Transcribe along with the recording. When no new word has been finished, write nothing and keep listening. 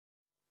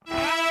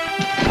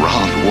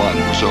Round one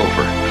was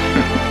over.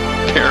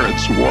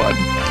 Parents won.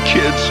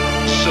 Kids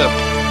sip.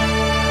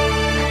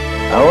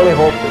 I only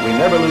hope that we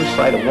never lose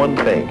sight of one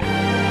thing.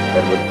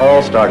 That it was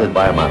all started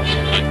by a mouse.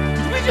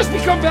 Did we just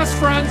become best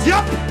friends?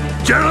 Yep!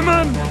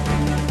 Gentlemen,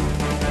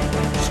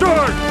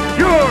 start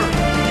your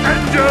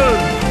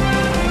engine!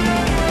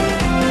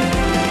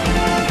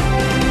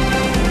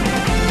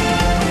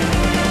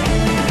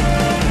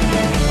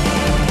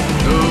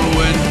 To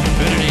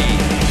infinity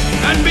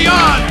and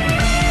beyond!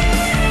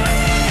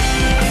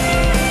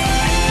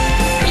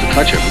 There's a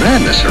touch of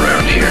madness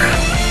around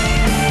here.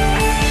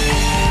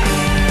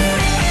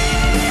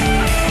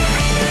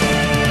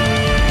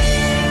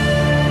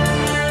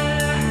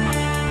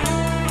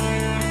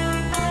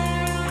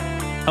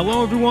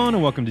 Hello, everyone,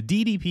 and welcome to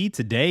DDP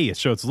Today, a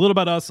show that's a little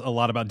about us, a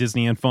lot about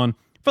Disney and fun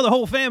for the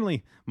whole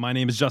family. My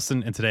name is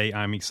Justin, and today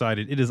I'm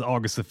excited. It is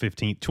August the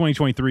 15th,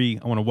 2023.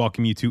 I want to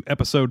welcome you to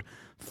episode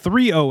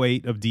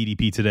 308 of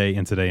DDP Today,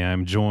 and today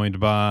I'm joined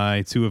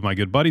by two of my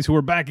good buddies who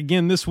are back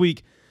again this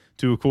week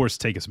to, of course,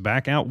 take us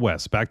back out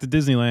west, back to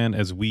Disneyland,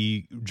 as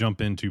we jump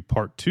into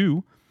part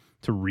two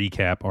to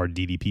recap our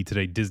DDP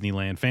Today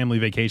Disneyland family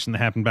vacation that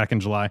happened back in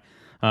July.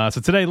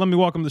 So today, let me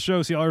welcome to the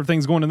show, see how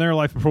everything's going in their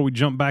life before we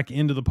jump back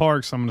into the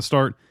parks. I'm going to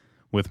start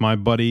with my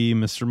buddy,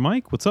 Mr.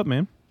 Mike. What's up,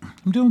 man?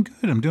 I'm doing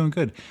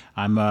good.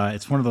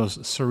 It's one of those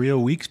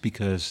surreal weeks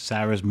because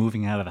Sarah's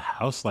moving out of the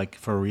house, like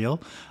for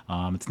real.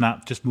 It's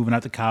not just moving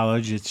out to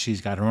college.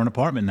 She's got her own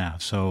apartment now.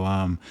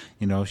 So,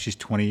 she's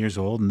 20 years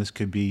old, and this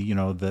could be,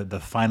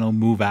 the final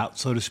move out,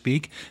 so to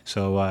speak.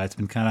 So it's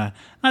been kind of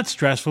not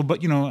stressful,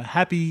 but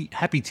happy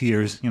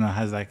tears.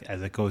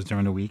 As it goes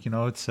during the week.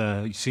 It's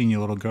seeing your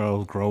little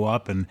girl grow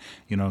up and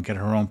get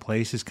her own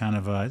place is kind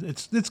of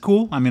it's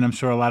cool. I mean, I'm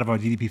sure a lot of our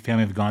DDP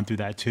family have gone through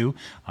that too.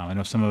 I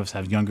know some of us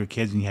have younger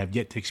kids and you have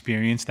yet to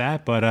experience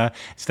that, but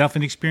it's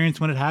definitely an experience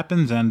when it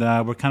happens, and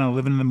we're kind of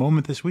living in the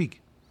moment this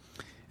week.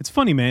 It's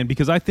funny, man,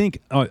 because I think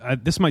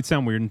this might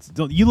sound weird.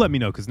 And you let me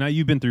know, because now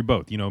you've been through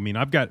both.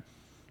 I've got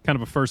kind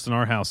of a first in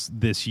our house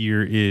this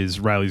year is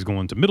Riley's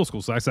going to middle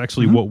school, so that's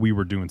actually what we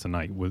were doing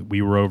tonight.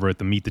 We were over at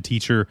the Meet the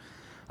Teacher.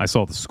 I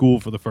saw the school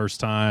for the first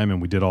time,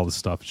 and we did all this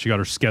stuff. She got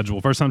her schedule.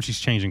 First time she's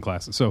changing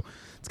classes. So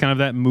it's kind of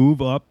that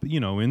move up,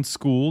 in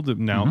school, to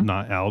now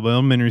not Alabama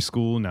elementary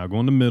school, now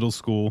going to middle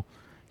school,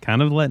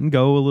 kind of letting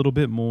go a little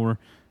bit more.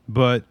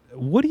 But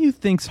what do you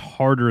think's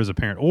harder as a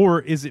parent?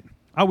 Or is it,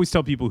 I always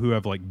tell people who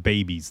have like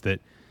babies that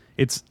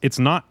it's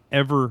not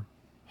ever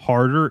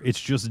harder, it's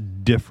just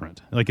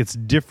different. Like it's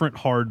different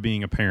hard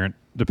being a parent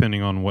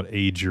depending on what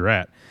age you're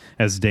at.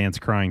 As Dan's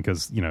crying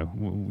because,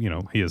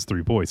 he has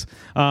 3 boys.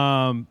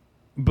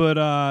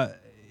 But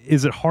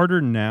is it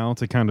harder now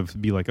to kind of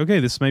be like,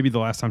 okay, this may be the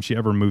last time she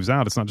ever moves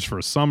out. It's not just for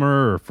a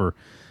summer or for,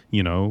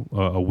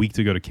 a week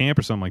to go to camp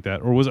or something like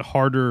that. Or was it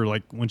harder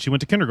like when she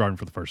went to kindergarten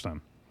for the first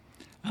time?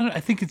 I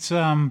think it's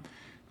I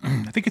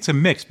think it's a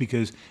mix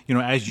because,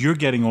 as you're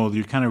getting older,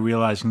 you're kind of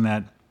realizing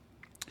that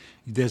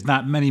there's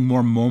not many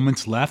more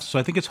moments left. So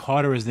I think it's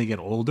harder as they get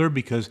older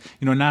because,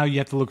 now you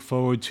have to look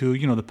forward to,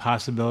 the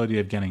possibility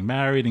of getting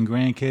married and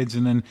grandkids.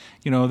 And then,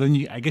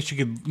 I guess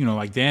you could,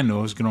 like Dan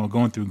knows,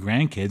 going through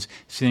grandkids,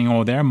 seeing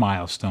all their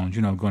milestones,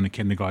 going to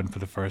kindergarten for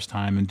the first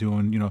time and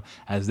doing,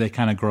 as they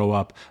kind of grow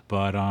up.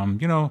 But,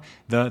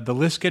 the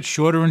list gets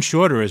shorter and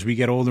shorter as we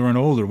get older and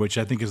older, which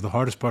I think is the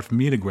hardest part for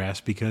me to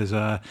grasp because,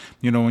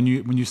 when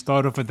you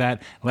start off with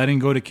that, letting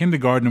go to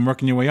kindergarten and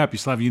working your way up, you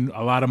still have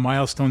a lot of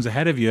milestones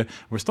ahead of you.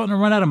 We're starting to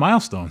run out of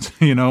milestones,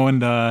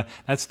 and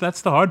that's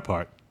the hard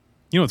part.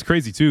 What's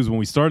crazy too is when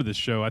we started this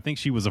show, I think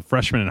she was a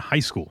freshman in high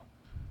school.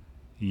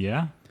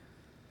 Yeah.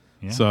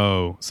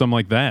 So something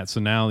like that. So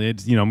now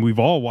it's, we've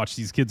all watched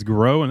these kids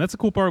grow, and that's the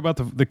cool part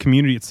about the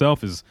community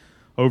itself is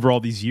over all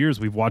these years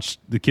we've watched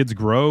the kids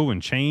grow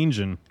and change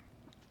and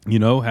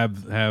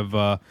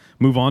have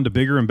move on to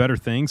bigger and better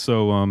things.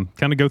 So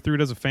kind of go through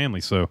it as a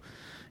family. So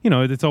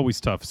it's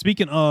always tough.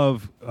 Speaking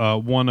of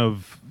one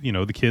of,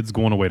 the kids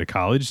going away to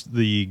college,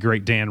 the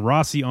great Dan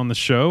Rossi on the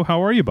show.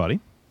 How are you, buddy?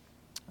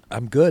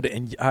 I'm good.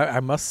 And I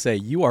must say,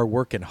 you are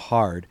working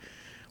hard,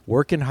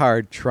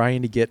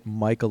 trying to get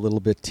Mike a little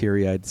bit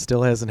teary-eyed.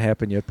 Still hasn't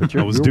happened yet, but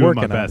you're I was you're doing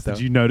working my best. on it,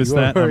 Did you notice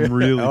that? I'm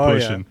really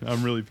pushing. Yeah.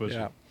 I'm really pushing.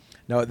 Yeah.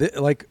 No,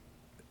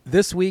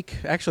 this week,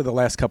 actually the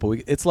last couple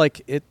weeks, it's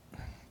like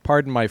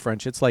pardon my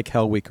French, it's like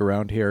hell week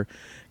around here.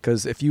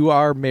 Because if you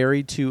are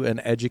married to an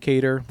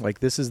educator,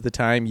 like this is the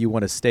time you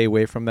want to stay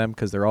away from them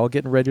because they're all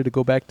getting ready to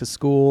go back to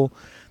school.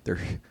 They're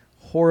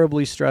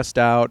horribly stressed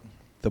out.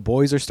 The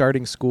boys are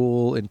starting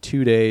school in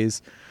 2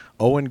 days.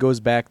 Owen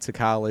goes back to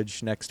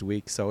college next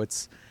week. So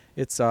it's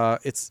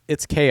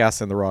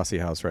chaos in the Rossi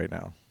house right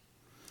now.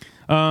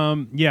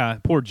 Yeah,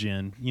 poor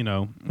Jen,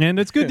 and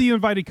it's good that you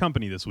invited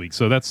company this week.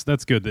 So that's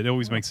good. That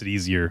always makes it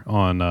easier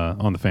on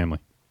the family.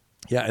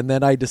 Yeah, and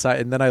then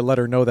I let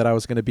her know that I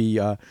was going to be,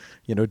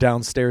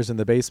 downstairs in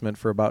the basement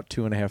for about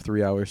 2.5,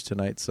 3 hours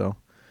tonight. So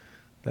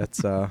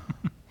that's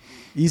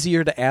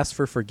easier to ask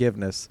for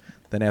forgiveness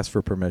than ask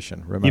for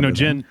permission. Remember,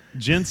 Jen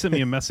sent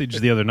me a message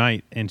the other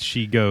night, and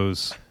she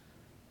goes,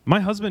 My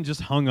husband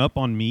just hung up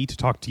on me to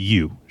talk to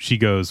you. She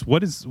goes,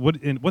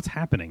 what's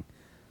happening?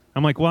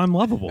 I'm like, well, I'm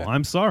lovable.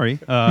 I'm sorry.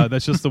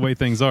 That's just the way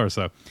things are.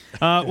 So,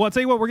 well, I'll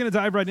tell you what, we're going to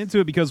dive right into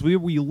it because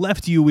we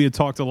left you. We had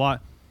talked a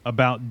lot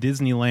about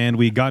Disneyland.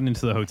 We had gotten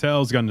into the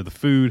hotels, gotten into the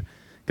food,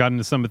 gotten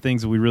into some of the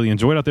things that we really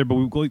enjoyed out there. But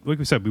like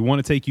we said, we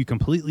want to take you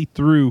completely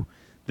through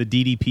the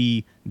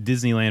DDP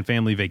Disneyland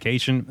family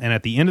vacation. And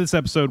at the end of this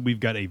episode, we've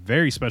got a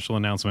very special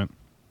announcement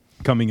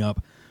coming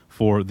up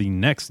for the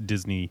next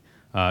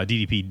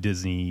DDP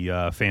Disney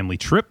family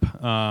trip,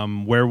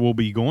 where we'll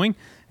be going.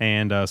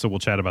 And so we'll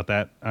chat about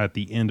that at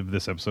the end of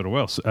this episode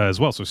as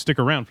well. So stick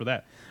around for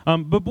that.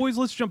 But boys,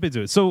 let's jump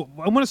into it. So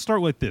I want to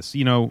start with this.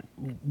 You know,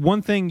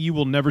 one thing you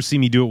will never see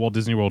me do at Walt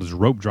Disney World is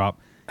rope drop.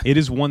 It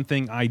is one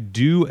thing I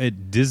do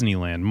at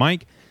Disneyland.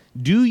 Mike,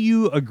 do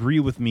you agree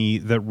with me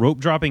that rope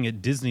dropping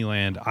at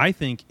Disneyland, I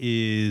think,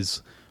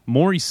 is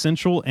more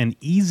essential and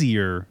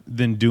easier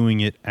than doing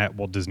it at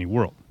Walt Disney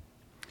World?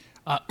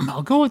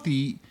 I'll go with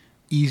the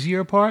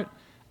easier part.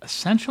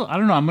 Essential, I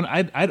don't know.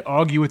 I'd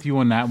argue with you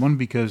on that one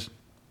because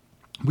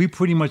we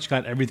pretty much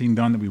got everything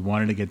done that we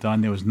wanted to get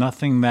done. There was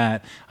nothing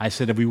that I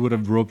said if we would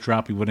have rope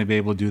dropped, we wouldn't be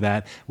able to do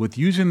that. With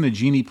using the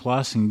Genie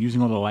Plus and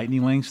using all the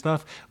Lightning Lane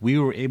stuff, we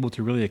were able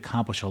to really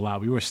accomplish a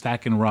lot. We were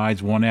stacking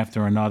rides one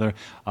after another.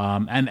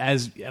 And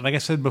like I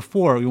said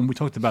before, when we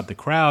talked about the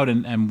crowd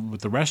and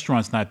with the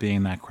restaurants not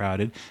being that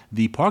crowded,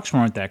 the parks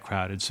weren't that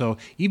crowded. So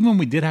even when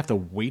we did have to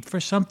wait for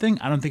something,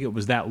 I don't think it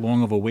was that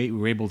long of a wait. We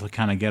were able to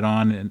kind of get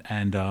on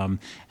and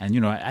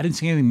you know, I didn't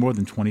see anything more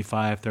than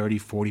 25, 30,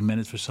 40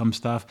 minutes for some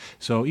stuff.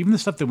 So even the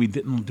stuff that we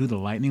didn't do the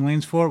Lightning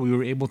Lanes for, we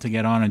were able to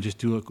get on and just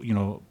do it, you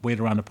know, wait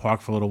around the park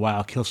for a little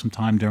while, kill some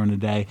time during the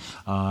day.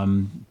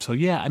 So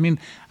yeah, I mean,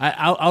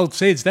 I'll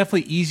say it's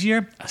definitely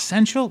easier.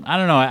 Essential, I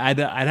don't know. I'd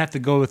have to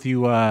go with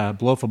you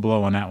blow for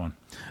blow on that one.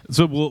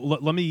 So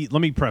let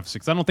me preface it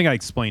because I don't think I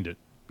explained it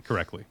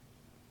correctly.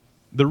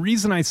 The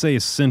reason I say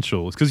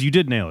essential is because you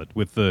did nail it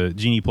with the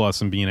Genie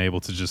Plus and being able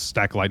to just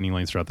stack Lightning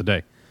Lanes throughout the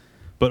day.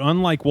 But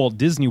unlike Walt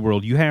Disney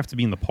World, you have to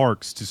be in the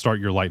parks to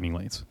start your Lightning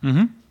Lanes.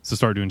 Mm-hmm. To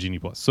start doing Genie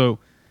Plus. So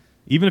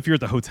even if you're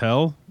at the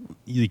hotel,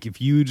 like if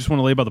you just want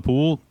to lay by the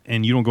pool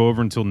and you don't go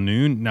over until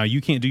noon, now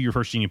you can't do your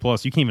first Genie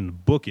Plus. You can't even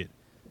book it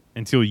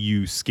until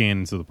you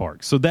scan into the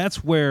park. So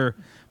that's where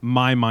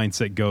my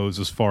mindset goes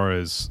as far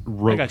as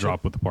rope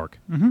drop with the park.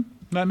 Mm-hmm.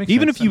 That makes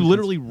even sense. if you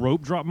literally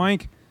rope drop,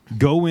 Mike,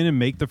 go in and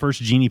make the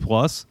first Genie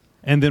Plus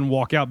and then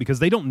walk out because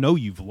they don't know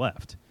you've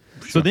left.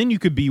 Sure. So then you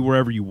could be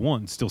wherever you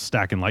want, still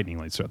stacking Lightning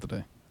Lanes throughout the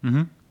day.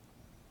 Mm-hmm.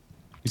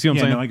 You see what I'm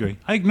saying? No, I agree.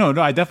 I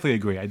definitely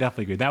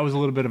agree. That was a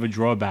little bit of a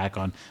drawback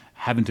on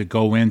having to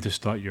go in to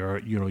start your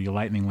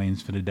Lightning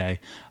Lanes for the day.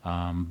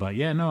 But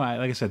yeah, no,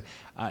 like I said,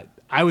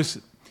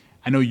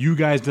 I know you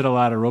guys did a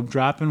lot of rope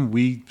dropping.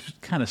 We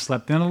kind of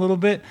slept in a little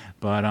bit,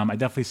 but I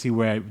definitely see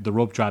where the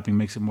rope dropping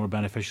makes it more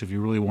beneficial if you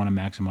really want to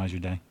maximize your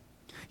day.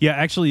 Yeah,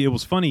 actually, it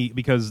was funny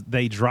because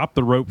they dropped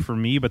the rope for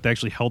me, but they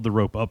actually held the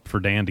rope up for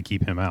Dan to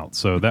keep him out.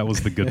 So that was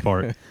the good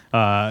part.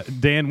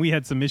 Dan, we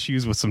had some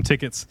issues with some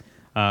tickets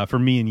for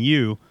me and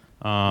you.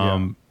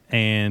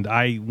 And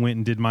I went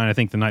and did mine, I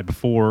think, the night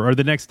before or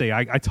the next day.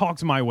 I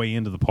talked my way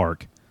into the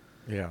park.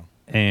 Yeah.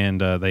 And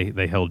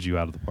they held you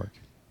out of the park.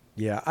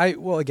 Yeah.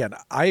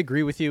 I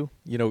agree with you.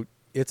 You know,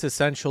 it's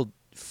essential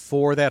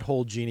for that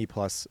whole Genie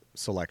Plus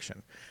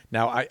selection.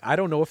 Now, I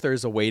don't know if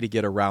there's a way to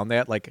get around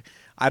that. Like,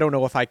 I don't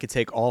know if I could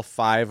take all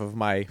 5 of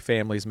my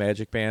family's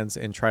Magic Bands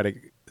and try to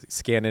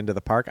scan into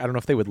the park. I don't know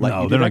if they would let you do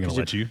that. No, they're not going to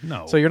let you.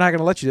 No. So you're not going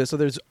to let you do that. So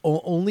there's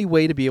only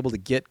way to be able to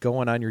get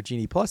going on your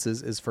Genie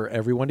Pluses is for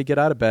everyone to get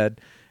out of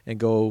bed and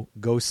go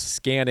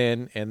scan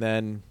in and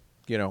then,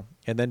 you know,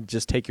 and then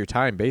just take your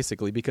time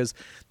basically. Because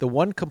the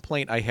one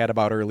complaint I had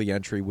about early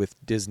entry with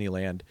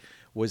Disneyland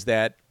was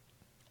that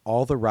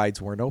all the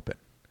rides weren't open.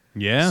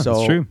 Yeah,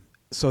 that's true.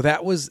 So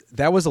that was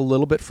a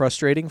little bit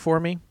frustrating for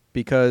me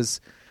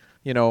because,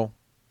 you know,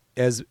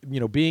 as you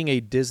know, being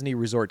a Disney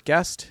resort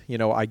guest, you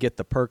know, I get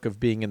the perk of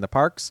being in the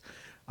parks.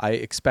 I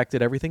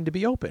expected everything to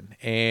be open.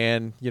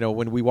 And, you know,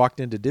 when we walked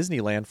into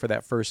Disneyland for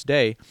that first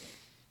day,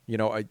 you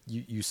know,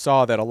 you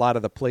saw that a lot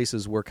of the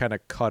places were kind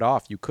of cut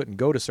off. You couldn't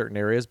go to certain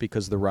areas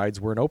because the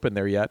rides weren't open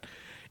there yet.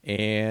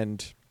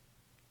 And,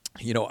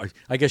 you know,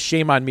 I guess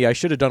shame on me. I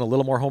should have done a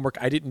little more homework.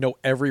 I didn't know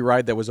every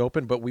ride that was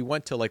open, but we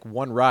went to like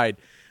one ride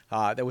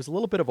that was a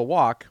little bit of a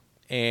walk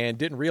and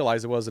didn't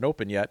realize it wasn't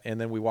open yet. And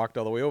then we walked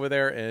all the way over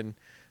there and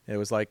it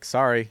was like,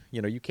 sorry,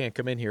 you know, you can't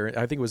come in here.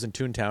 I think it was in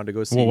Toontown to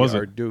go see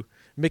do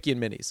Mickey and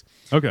Minnie's.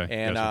 Okay.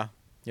 And,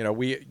 you know,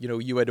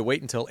 you had to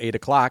wait until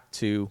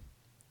 8:00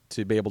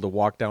 to be able to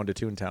walk down to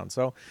Toontown.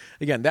 So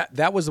again,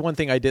 that was the one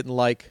thing I didn't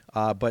like.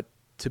 But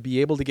to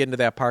be able to get into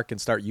that park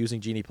and start using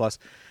Genie Plus,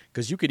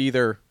 because you could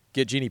either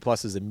get Genie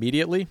Pluses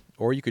immediately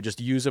or you could just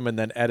use them and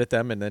then edit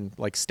them and then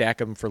like stack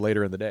them for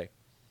later in the day.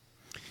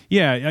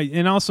 Yeah.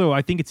 And also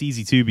I think it's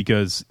easy too,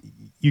 because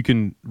you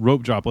can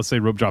rope drop. Let's say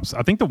rope drops.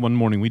 I think the one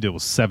morning we did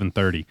was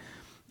 7:30.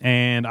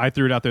 And I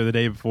threw it out there the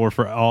day before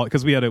for all,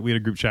 because we had a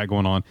group chat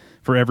going on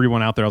for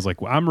everyone out there. I was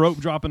like, well, I'm rope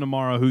dropping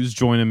tomorrow. Who's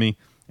joining me?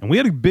 And we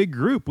had a big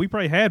group. We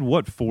probably had,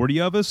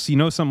 40 of us,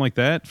 something like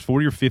that,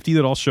 40 or 50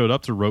 that all showed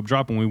up to rope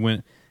drop when we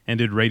went and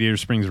did Radiator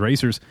Springs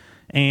Racers.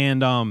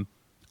 And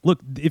look,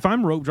 if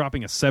I'm rope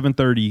dropping a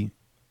 7:30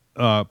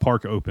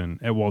 park open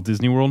at Walt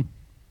Disney World,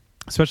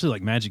 especially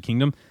like Magic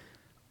Kingdom,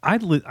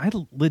 I'd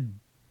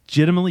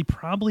legitimately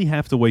probably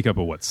have to wake up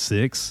at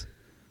 6,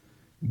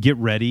 get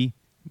ready,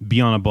 be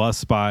on a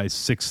bus by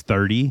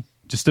 6:30,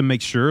 just to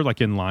make sure,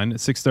 like in line at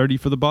 6:30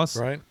 for the bus,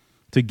 Right.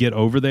 to get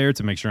over there,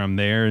 to make sure I'm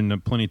there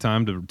and plenty of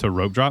time to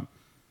rope drop.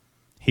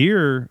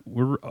 Here,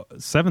 we're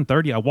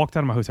 7:30. I walked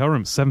out of my hotel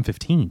room at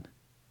 7:15.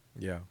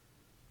 Yeah.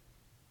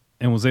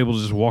 And was able to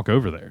just walk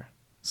over there.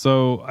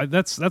 So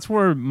that's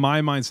where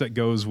my mindset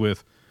goes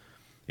with.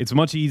 It's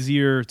much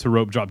easier to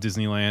rope drop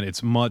Disneyland.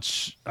 It's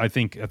much. I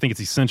think it's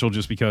essential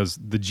just because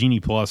the Genie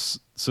Plus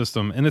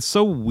system, and it's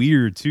so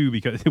weird too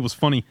because it was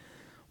funny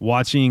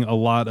watching a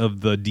lot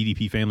of the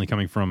DDP family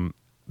coming from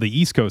the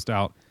East Coast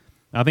out.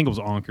 I think it was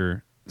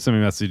Anker sent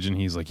me a message and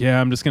he's like, "Yeah,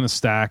 I'm just gonna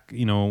stack,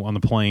 on the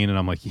plane." And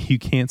I'm like, "You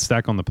can't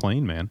stack on the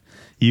plane, man.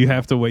 You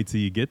have to wait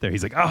till you get there."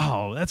 He's like,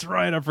 "Oh, that's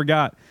right, I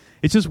forgot."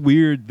 It's just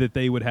weird that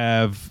they would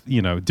have,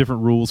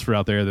 different rules for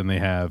out there than they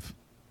have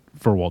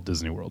for Walt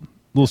Disney World. A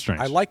little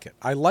strange. I like it.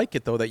 I like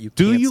it, though, that you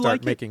Do can't you start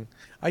like it? making...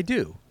 I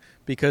do.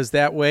 Because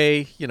that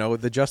way,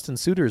 the Justin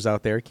Suitors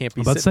out there can't be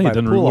I was about to sitting say, by it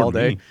the doesn't pool reward all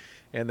day me.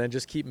 and then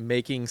just keep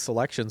making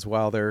selections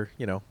while they're,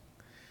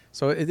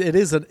 So it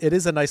is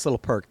a nice little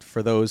perk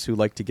for those who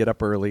like to get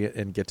up early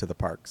and get to the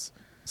parks.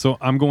 So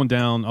I'm going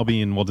down. I'll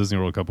be in Walt Disney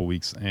World a couple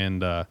weeks,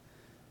 and the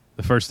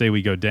first day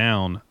we go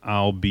down,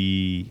 I'll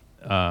be.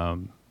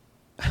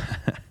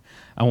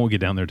 I won't get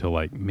down there till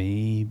like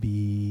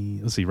maybe.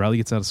 Let's see. Riley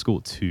gets out of school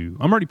at 2.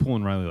 I'm already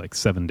pulling Riley like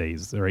 7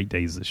 days or 8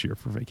 days this year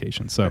for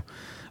vacation. So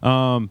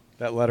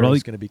That letter Riley-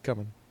 is going to be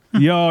coming.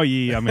 yeah,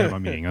 I'm gonna have my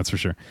meeting. That's for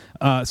sure.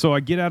 So I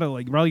get out of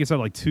Riley gets out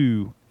at like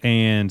 2,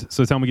 and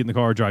so time we get in the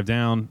car, drive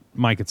down.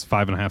 Mike, it's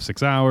 5.5,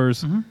 6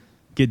 hours.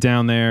 Get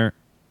down there.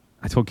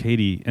 I told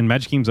Katie, and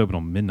Magic Kingdom's open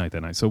on midnight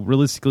that night. So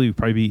realistically, we'd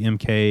probably be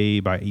MK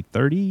by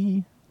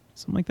 8:30,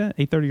 something like that,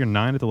 8:30 or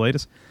 9 at the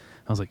latest.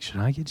 I was like, should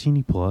I get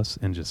Genie Plus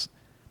and just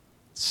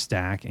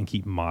stack and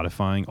keep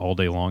modifying all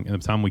day long? And by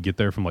the time we get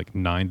there from like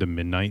 9 to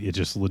midnight, it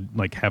just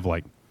like have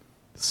like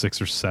 6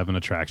 or 7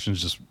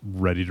 attractions just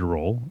ready to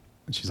roll.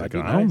 And she's like,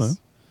 That'd be I don't know.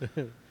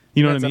 nice.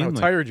 You know what I Depends mean? on how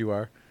Like, tired you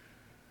are.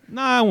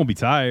 Nah, I won't be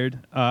tired.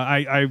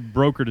 I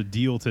brokered a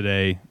deal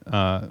today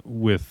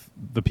with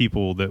the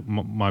people that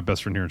my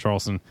best friend here in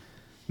Charleston.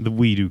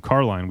 We do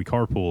car line, we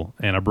carpool,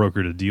 and I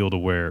brokered a deal to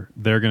where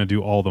they're going to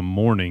do all the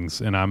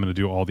mornings and I'm going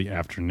to do all the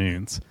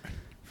afternoons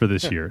for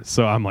this year.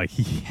 So I'm like,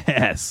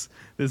 yes,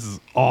 this is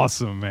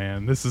awesome,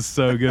 man. This is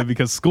so good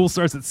because school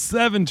starts at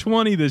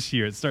 7:20 this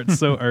year. It starts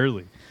so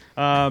early.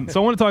 So I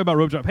want to talk about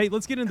rope drop. Hey,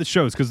 let's get into the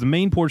shows because the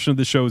main portion of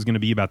the show is going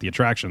to be about the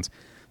attractions.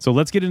 So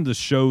let's get into the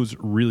shows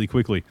really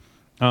quickly.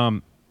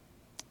 Dan,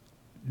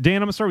 I'm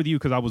going to start with you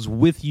because I was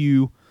with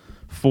you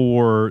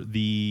for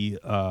the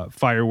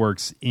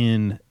fireworks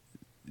in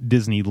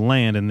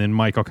Disneyland, and then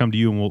Mike, I'll come to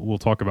you and we'll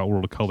talk about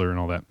World of Color and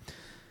all that.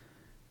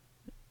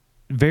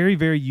 Very,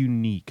 very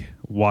unique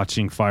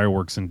watching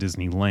fireworks in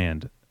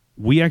Disneyland.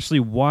 We actually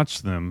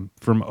watched them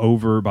from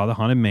over by the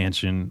Haunted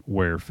Mansion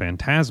where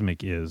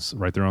Fantasmic is,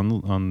 right there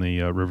on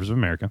the Rivers of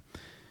America.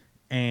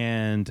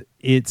 And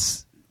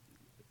it's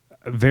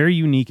very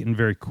unique and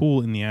very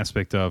cool in the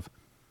aspect of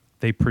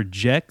they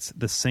project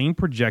the same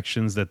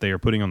projections that they are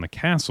putting on the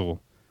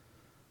castle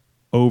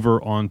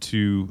over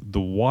onto the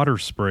water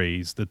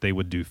sprays that they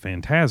would do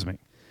Fantasmic.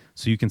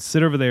 So you can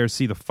sit over there,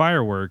 see the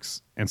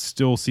fireworks, and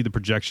still see the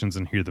projections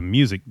and hear the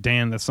music.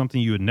 Dan, that's something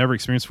you had never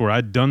experienced before.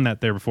 I'd done that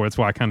there before. That's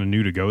why I kind of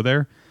knew to go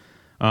there.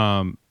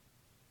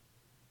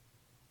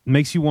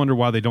 Makes you wonder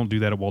why they don't do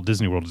that at Walt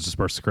Disney World to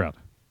disperse the crowd.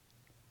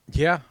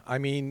 Yeah, I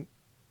mean,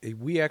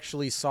 we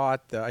actually saw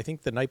it, I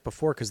think, the night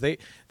before because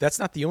that's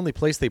not the only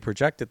place they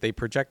project it. They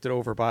project it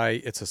over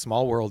by It's a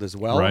Small World as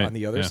well Right, on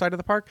the other yeah. side of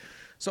the park.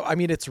 So, I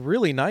mean, it's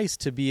really nice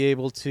to be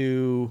able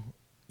to,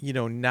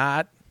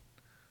 not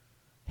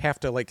have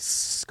to like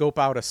scope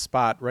out a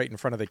spot right in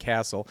front of the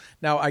castle.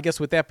 Now, I guess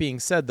with that being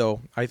said,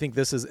 though, I think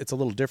it's a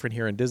little different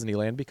here in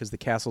Disneyland because the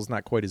castle's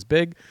not quite as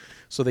big,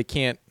 so they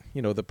can't,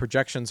 the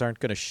projections aren't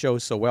going to show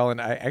so well. And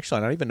I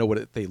don't even know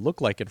what they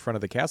look like in front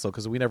of the castle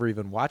because we never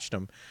even watched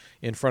them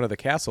in front of the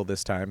castle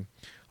this time.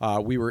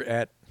 We were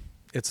at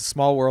It's a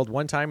Small World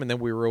one time, and then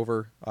we were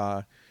over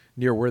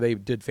near where they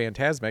did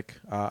Fantasmic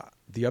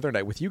the other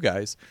night with you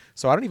guys.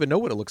 So I don't even know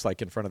what it looks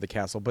like in front of the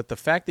castle. But the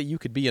fact that you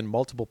could be in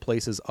multiple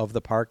places of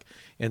the park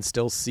and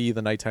still see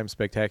the nighttime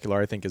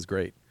spectacular, I think is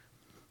great.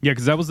 Yeah,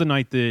 because that was the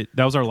night that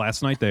was our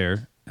last night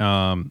there,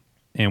 and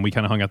we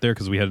kind of hung out there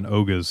because we had an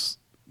Oga's,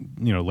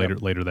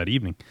 later that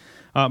evening.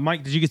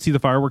 Mike, did you get to see the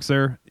fireworks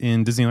there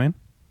in Disneyland?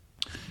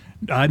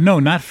 No,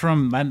 not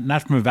from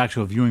a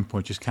actual viewing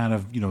point. Just kind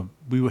of,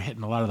 we were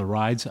hitting a lot of the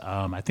rides.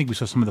 I think we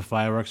saw some of the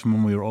fireworks from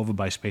when we were over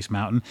by Space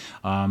Mountain.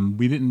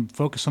 We didn't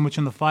focus so much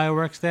on the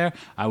fireworks there.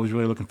 I was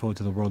really looking forward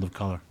to the World of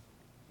Color.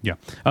 Yeah.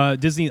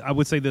 Disney, I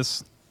would say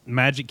this,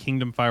 Magic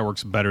Kingdom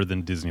fireworks better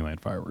than Disneyland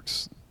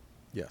fireworks.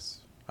 Yes.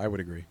 I would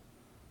agree.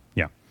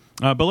 Yeah.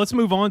 But let's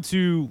move on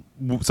to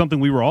something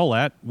we were all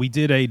at. We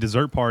did a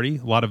dessert party.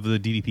 A lot of the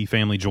DDP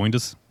family joined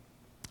us,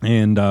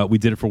 and we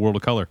did it for World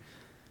of Color.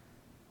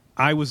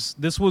 I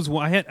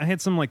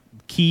had some like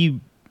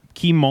key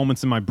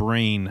moments in my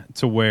brain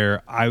to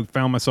where I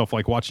found myself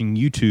like watching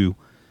U2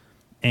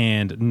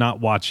 and not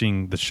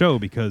watching the show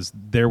because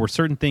there were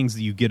certain things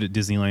that you get at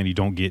Disneyland you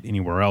don't get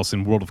anywhere else,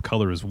 and World of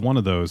Color is one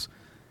of those.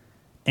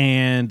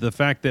 And the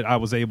fact that I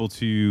was able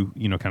to,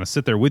 kind of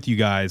sit there with you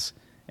guys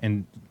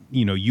and,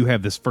 you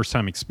have this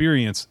first-time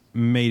experience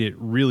made it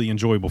really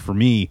enjoyable for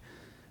me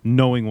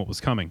knowing what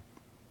was coming.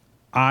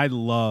 I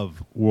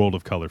love World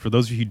of Color. For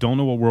those of you who don't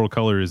know what World of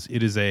Color is,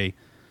 it is a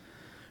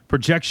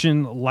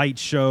projection light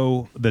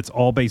show that's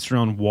all based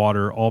around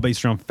water, all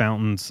based around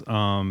fountains.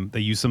 They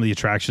use some of the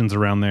attractions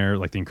around there,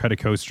 like the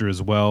Incredicoaster as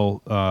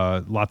well.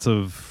 Lots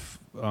of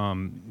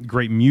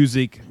great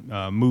music,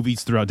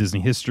 movies throughout Disney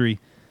history.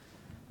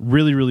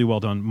 Really, really well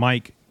done.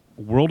 Mike,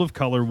 World of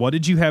Color, what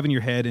did you have in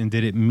your head, and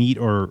did it meet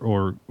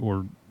or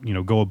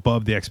go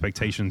above the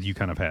expectations you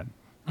kind of had?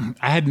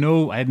 I had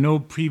no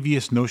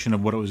previous notion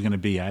of what it was going to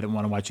be. I didn't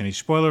want to watch any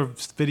spoiler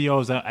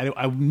videos.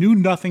 I knew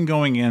nothing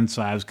going in,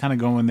 so I was kind of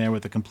going there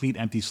with a complete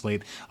empty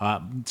slate.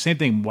 Same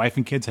thing, wife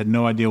and kids had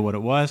no idea what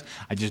it was.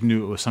 I just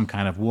knew it was some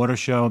kind of water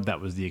show. That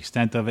was the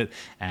extent of it,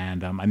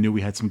 and I knew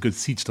we had some good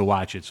seats to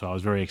watch it, so I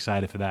was very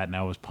excited for that, and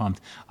I was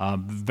pumped.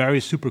 Very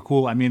super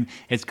cool. I mean,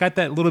 it's got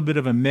that little bit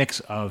of a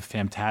mix of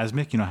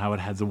Fantasmic, how it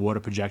has the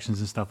water projections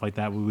and stuff like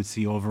that we would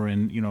see over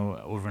in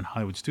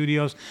Hollywood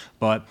Studios,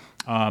 but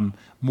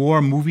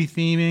more movie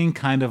theming,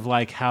 kind of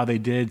like how they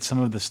did some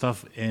of the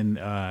stuff in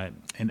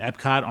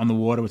Epcot on the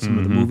water with some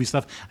of the movie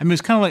stuff. I mean,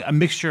 it's kind of like a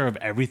mixture of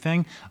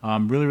everything.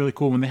 Really, really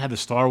cool. When they had the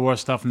Star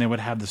Wars stuff and they would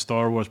have the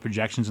Star Wars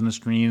projections on the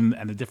screen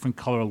and the different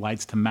color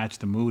lights to match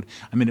the mood.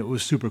 I mean, it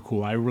was super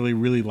cool. I really,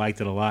 really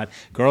liked it a lot.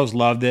 Girls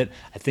loved it.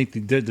 I think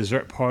the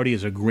dessert party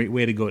is a great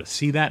way to go to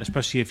see that,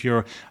 especially if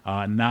you're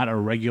not a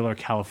regular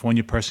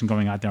California person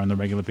going out there on the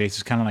regular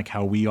basis, kind of like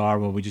how we are,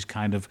 where we just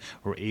kind of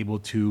were able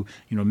to,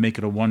 make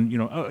it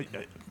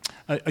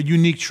a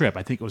unique trip.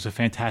 I think it was a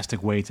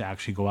fantastic way to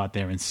actually go out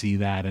there and see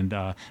that and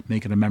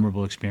make it a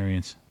memorable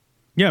experience.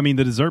 Yeah, I mean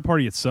the dessert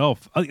party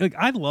itself.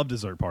 I love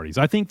dessert parties.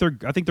 I think they're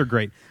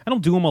great. I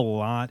don't do them a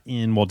lot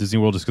in Walt Disney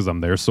World just because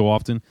I'm there so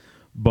often.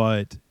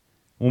 But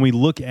when we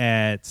look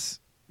at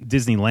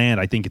Disneyland,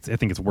 I think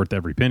it's worth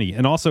every penny.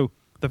 And also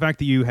the fact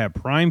that you have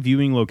prime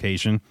viewing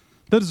location.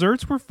 The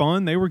desserts were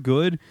fun. They were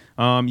good.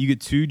 You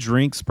get 2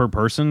 drinks per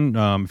person.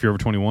 If you're over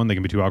 21, they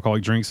can be 2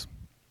 alcoholic drinks.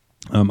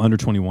 Under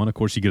 21, of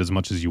course, you get as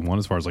much as you want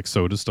as far as like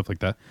sodas, stuff like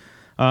that.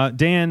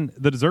 Dan,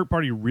 the dessert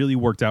party really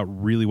worked out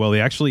really well. They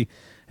actually,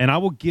 and I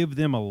will give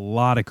them a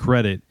lot of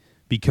credit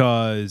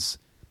because,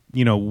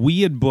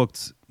 we had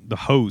booked the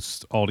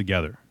host all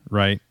together,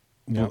 right?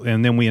 Yep.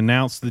 And then we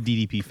announced the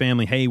DDP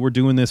family, hey, we're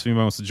doing this if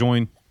anyone wants to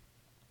join.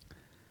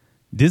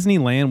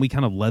 Disneyland, we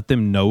kind of let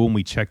them know when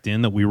we checked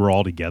in that we were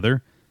all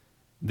together.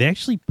 They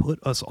actually put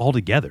us all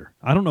together.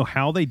 I don't know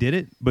how they did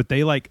it, but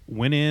they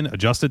went in,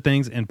 adjusted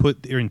things, and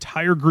put their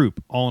entire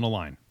group all in a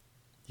line.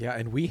 Yeah,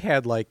 and we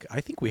had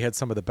I think we had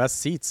some of the best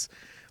seats,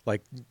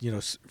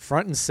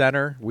 front and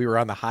center. We were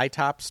on the high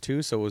tops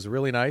too, so it was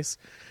really nice.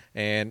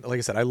 And like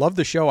I said, I love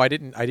the show. I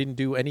didn't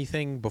do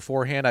anything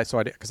beforehand.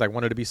 Because I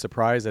wanted to be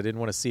surprised. I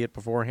didn't want to see it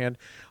beforehand.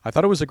 I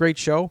thought it was a great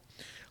show.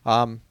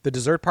 The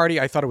dessert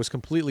party, I thought it was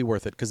completely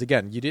worth it because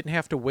again, you didn't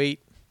have to wait,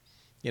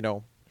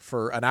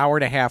 for an hour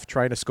and a half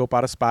trying to scope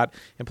out a spot.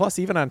 And plus,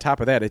 even on top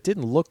of that, it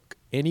didn't look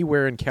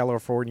anywhere in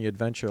California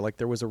Adventure like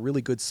there was a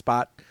really good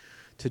spot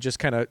to just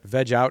kind of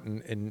veg out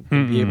and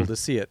be able to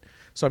see it.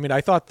 So, I mean,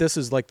 I thought this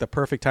is like the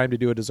perfect time to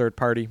do a dessert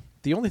party.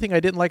 The only thing I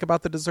didn't like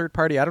about the dessert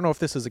party, I don't know if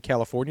this is a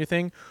California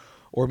thing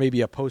or maybe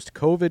a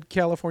post-COVID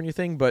California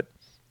thing, but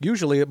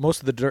usually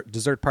most of the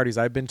dessert parties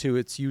I've been to,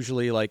 it's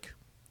usually like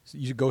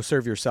you go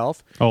serve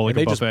yourself. Oh, like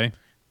a buffet?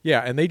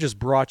 Yeah, and they just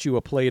brought you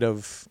a plate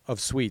of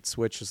sweets,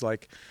 which is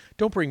like,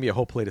 don't bring me a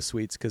whole plate of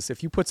sweets because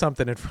if you put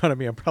something in front of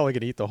me, I'm probably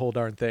going to eat the whole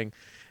darn thing.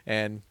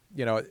 And,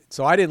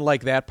 so I didn't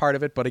like that part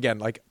of it. But again,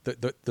 like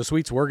the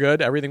sweets were good.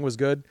 Everything was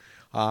good.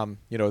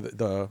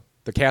 The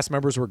cast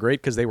members were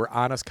great because they were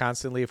on us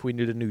constantly if we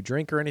needed a new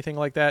drink or anything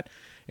like that.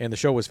 And the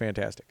show was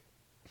fantastic.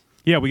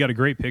 Yeah, we got a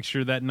great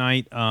picture that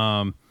night.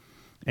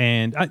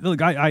 And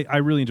I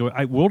really enjoy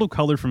it. World of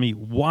Color for me,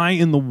 why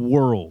in the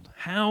world?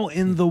 How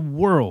in the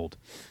world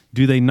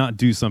do they not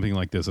do something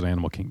like this at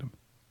Animal Kingdom?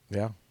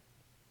 Yeah.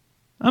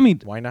 I mean,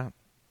 why not?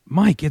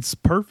 Mike, it's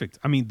perfect.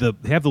 I mean,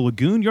 they have the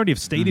lagoon. You already have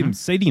stadium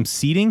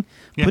seating.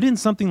 Yeah. Put in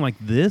something like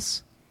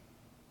this.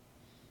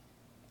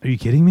 Are you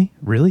kidding me?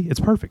 Really? It's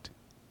perfect.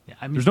 Yeah,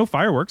 I mean, there's no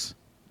fireworks.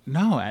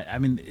 No, I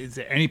mean, is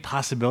there any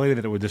possibility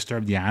that it would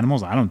disturb the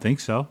animals? I don't think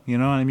so. You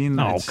know what I mean?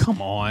 Oh,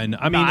 come on.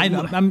 I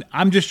mean,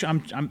 I'm just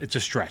it's a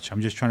stretch. I'm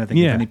just trying to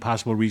think of any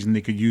possible reason they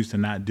could use to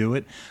not do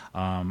it.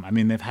 I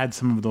mean, they've had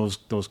some of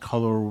those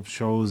color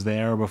shows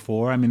there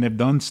before. I mean, they've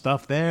done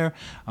stuff there.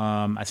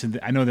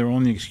 I know their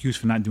only excuse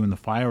for not doing the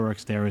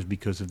fireworks there is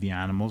because of the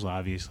animals,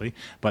 obviously.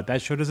 But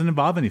that show doesn't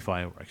involve any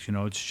fireworks. You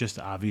know, it's just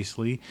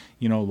obviously,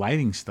 you know,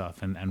 lighting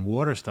stuff and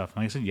water stuff.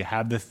 Like I said, you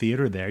have the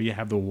theater there, you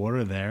have the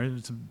water there.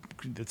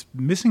 It's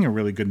missing a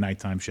really good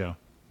nighttime show.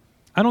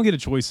 I don't get a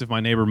choice if my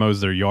neighbor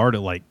mows their yard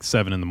at like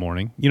 7 in the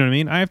morning. You know what I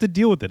mean? I have to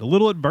deal with it. A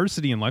little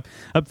adversity in life.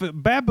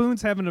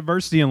 Baboons having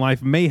adversity in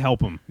life may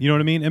help them. You know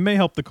what I mean? It may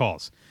help the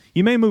cause.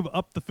 You may move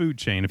up the food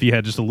chain if you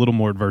had just a little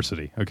more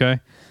adversity, okay?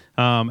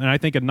 And I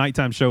think a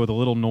nighttime show with a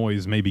little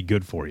noise may be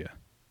good for you.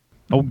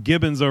 Oh,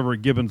 Gibbons over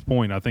at Gibbons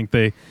Point. I think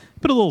they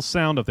put a little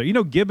sound up there. You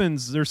know,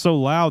 Gibbons, they're so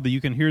loud that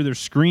you can hear their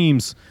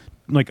screams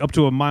like up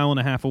to 1.5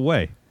 miles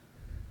away.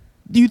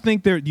 Do you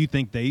think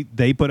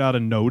they put out a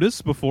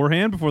notice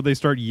beforehand before they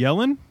start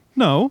yelling?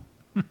 No.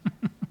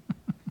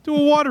 Do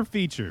a water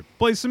feature.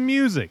 Play some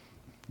music.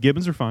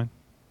 Gibbons are fine.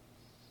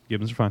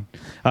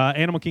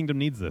 Animal Kingdom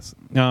needs this.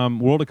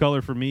 World of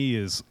Color for me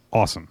is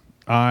awesome.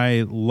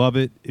 I love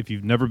it. If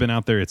you've never been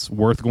out there, it's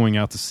worth going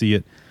out to see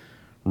it.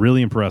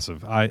 Really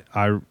impressive.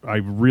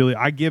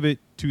 I give it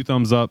 2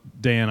 thumbs up.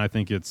 Dan, I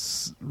think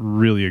it's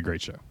really a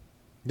great show.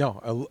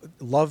 No, I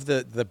love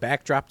the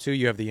backdrop too.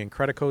 You have the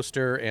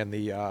Incredicoaster and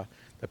the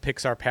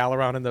Pixar Pal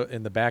around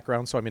in the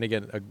background. So I mean,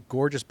 again, a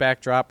gorgeous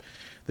backdrop.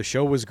 The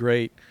show was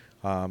great.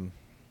 I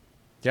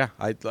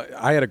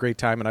had a great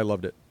time and I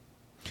loved it.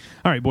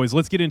 All right, boys,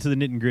 let's get into the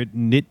knit and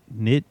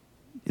gritty.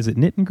 Is it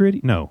knit and gritty?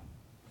 No,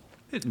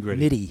 knit and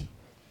gritty.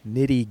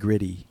 Nitty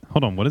gritty.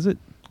 Hold on, what is it?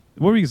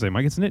 What were you gonna say,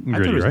 Mike? It's knit and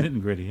gritty, I thought it was right? knit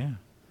and gritty. Yeah.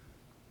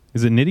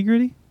 Is it nitty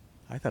gritty?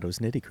 I thought it was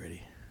nitty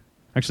gritty.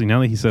 Actually, now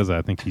that he says that,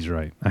 I think he's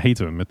right. I hate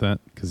to admit that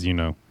because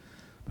but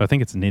I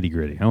think it's nitty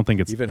gritty. I don't think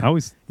it's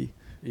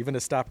even a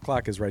stop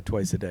clock is right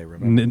twice a day.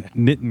 Remember,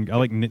 I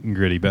like knit and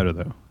gritty better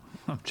though.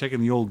 I'm checking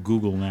the old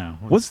Google now.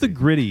 What's the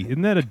gritty?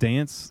 Isn't that a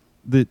dance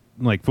that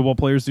like football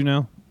players do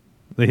now?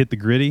 They hit the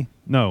gritty.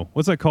 No,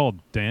 what's that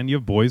called? Dan, you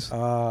have boys. You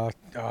know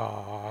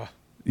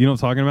what I'm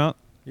talking about?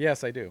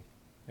 Yes, I do,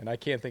 and I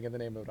can't think of the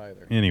name of it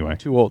either. Anyway, I'm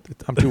too old.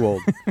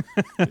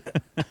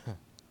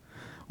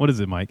 What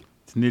is it, Mike?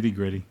 It's nitty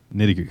gritty.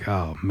 Nitty gritty.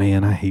 Oh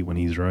man, I hate when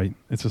he's right.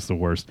 It's just the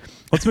worst.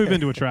 Let's move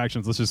into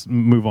attractions. Let's just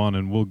move on,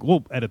 and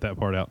we'll edit that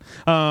part out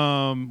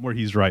where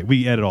he's right.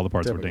 We edit all the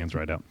parts where Dan's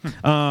right out.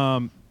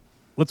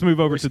 Let's move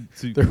over to.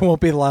 There won't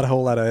be a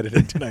whole lot of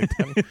editing tonight.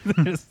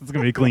 It's going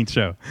to be a clean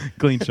show.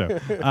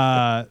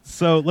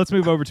 So let's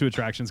move over to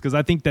attractions because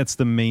I think that's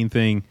the main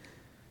thing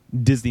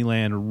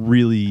Disneyland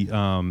really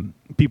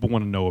people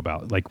want to know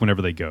about. Like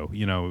whenever they go,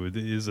 it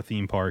is a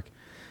theme park.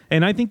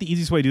 And I think the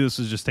easiest way to do this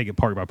is just take it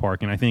park by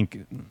park. And I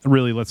think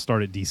really let's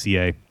start at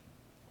DCA.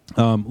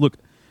 Look,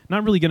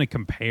 not really going to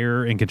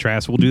compare and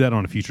contrast. We'll do that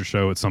on a future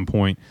show at some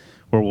point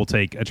where we'll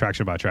take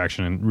attraction by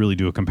attraction and really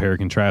do a compare and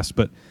contrast.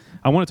 But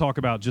I want to talk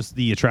about just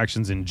the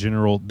attractions in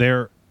general.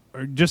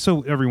 Just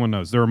so everyone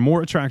knows, there are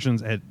more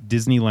attractions at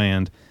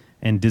Disneyland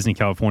and Disney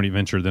California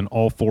Adventure than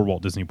all 4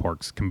 Walt Disney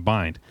parks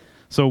combined.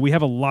 So we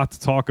have a lot to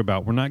talk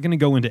about. We're not going to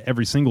go into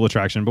every single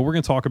attraction, but we're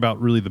going to talk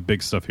about really the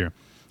big stuff here.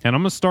 And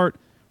I'm going to start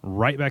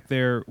right back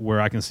there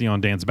where I can see on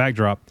Dan's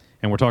backdrop,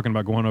 and we're talking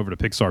about going over to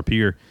Pixar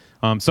Pier.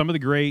 Some of the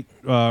great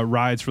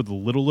rides for the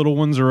little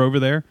ones are over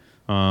there,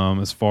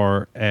 as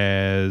far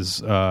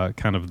as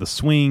kind of the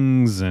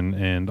swings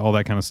and all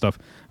that kind of stuff.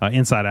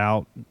 Inside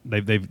Out,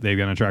 they've got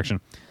an attraction.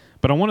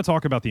 But I want to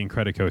talk about the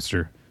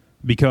Incredicoaster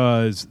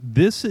because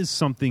this is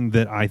something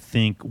that I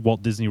think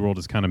Walt Disney World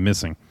is kind of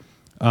missing.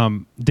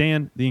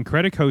 Dan, the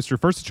Incredicoaster,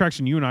 first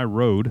attraction you and I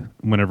rode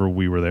whenever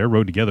we were there,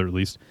 rode together at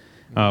least,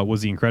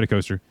 was the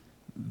Incredicoaster.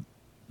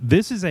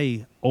 This is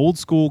a old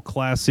school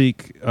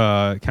classic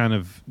kind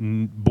of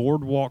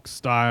boardwalk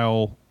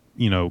style,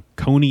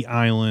 Coney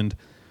Island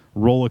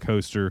roller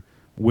coaster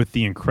with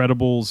the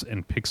Incredibles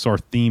and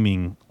Pixar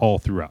theming all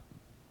throughout.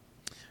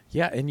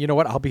 Yeah, and you know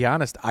what? I'll be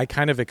honest. I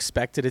kind of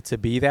expected it to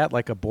be that,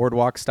 like a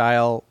boardwalk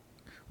style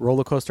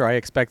roller coaster. I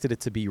expected it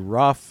to be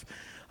rough.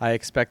 I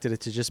expected it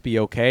to just be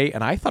okay,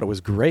 and I thought it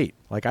was great.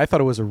 Like, I thought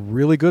it was a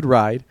really good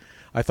ride.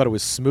 I thought it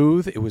was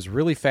smooth. It was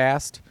really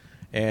fast.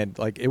 And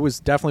it was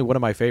definitely one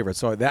of my favorites.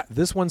 So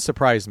this one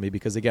surprised me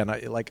because again,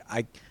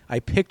 I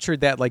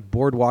pictured that like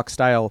boardwalk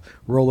style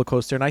roller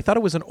coaster, and I thought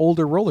it was an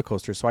older roller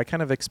coaster. So I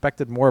kind of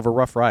expected more of a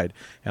rough ride,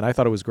 and I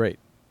thought it was great.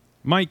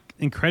 Mike,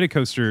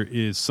 Incredicoaster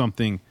is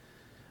something.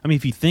 I mean,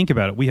 if you think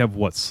about it, we have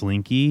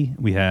Slinky,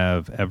 we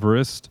have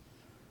Everest.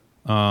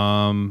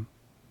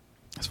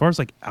 As far as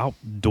like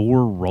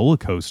outdoor roller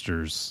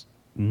coasters,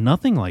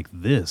 nothing like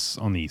this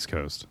on the East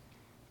Coast.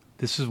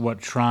 This is what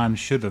Tron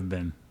should have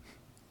been.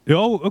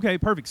 Oh, okay,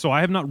 perfect. So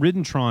I have not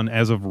ridden Tron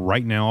as of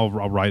right now.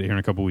 I'll ride it here in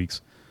a couple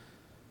weeks.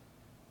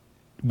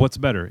 What's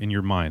better in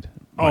your mind?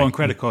 Oh,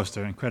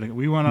 Incredicoaster.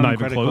 We went on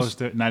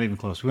Incredicoaster. Not even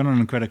close. We went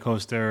on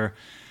Incredicoaster.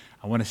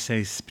 I want to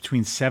say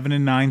between 7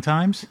 and 9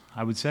 times,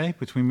 I would say,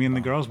 between me and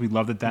the girls. We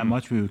loved it that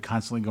much. We would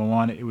constantly go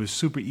on. It was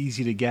super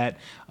easy to get,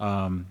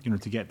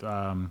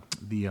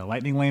 the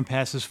lightning lane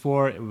passes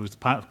for. It was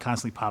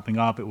constantly popping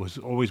up. It was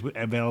always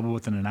available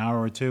within an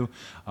hour or two.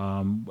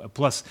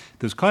 Plus,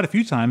 there's quite a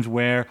few times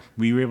where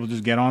we were able to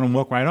just get on and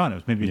walk right on. It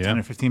was maybe a 10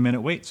 or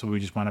 15-minute wait, so we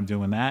just wound up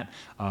doing that.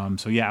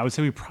 I would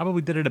say we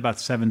probably did it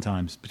about 7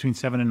 times, between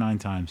 7 and 9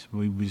 times.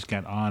 We just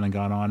got on,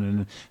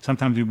 and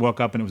sometimes we woke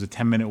up and it was a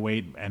 10-minute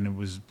wait, and it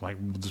was like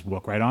we'll just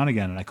walk right on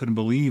again. And I couldn't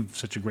believe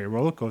such a great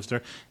roller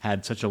coaster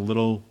had such a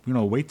little,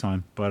 wait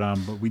time. But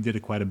we did it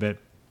quite a bit.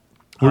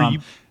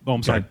 I'm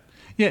sorry.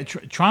 Yeah,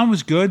 Tron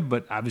was good,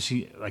 but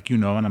obviously, like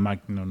and I'm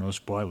like, no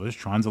spoilers,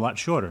 Tron's a lot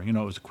shorter. It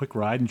was a quick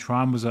ride, and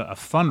Tron was a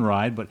fun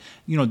ride, but,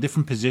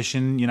 different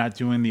position. You're not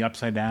doing the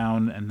upside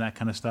down and that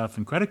kind of stuff.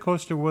 And Credit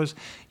Coaster was,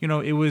 it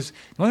was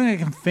the only thing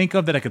I can think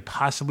of that I could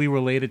possibly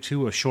relate it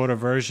to, a shorter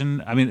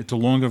version. I mean, it's a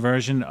longer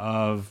version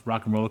of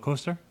Rock and Roller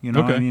Coaster. Okay.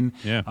 I mean?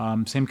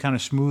 Yeah. Same kind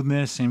of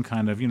smoothness, same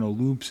kind of,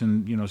 loops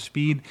and,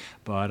 speed.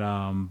 But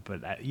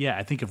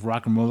I think if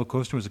Rock and Roller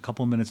Coaster was a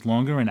couple of minutes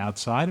longer and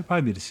outside, it'd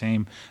probably be the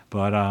same.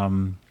 But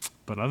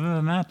other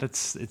than that,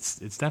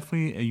 it's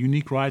definitely a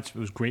unique ride. It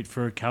was great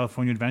for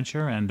California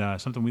Adventure and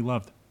something we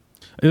loved.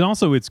 And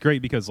also, it's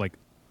great because like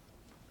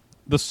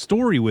the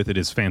story with it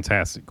is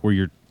fantastic. Where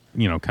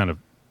you're kind of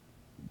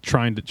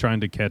trying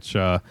to catch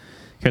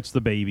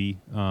the baby,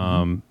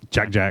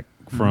 Jack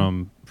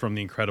from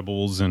the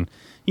Incredibles, and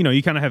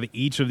you kind of have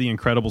each of the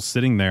Incredibles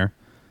sitting there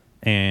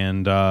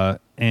and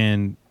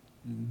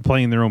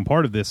playing their own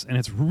part of this, and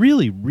it's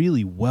really,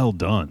 really well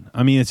done.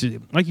 I mean, it's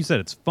like you said,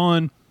 it's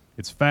fun,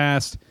 it's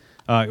fast.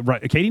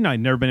 Katie and I had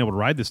never been able to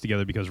ride this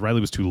together because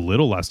Riley was too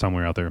little last time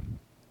we were out there,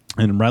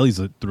 and Riley's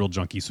a thrill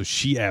junkie, so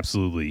she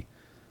absolutely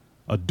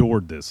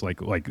adored this. Like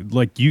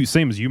you,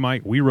 same as you,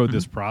 Mike. We rode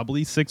this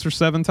probably 6 or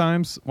 7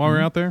 times while we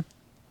were out there.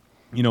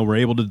 We're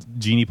able to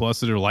Genie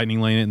Plus it or Lightning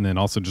Lane it, and then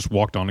also just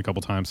walked on a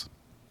couple times.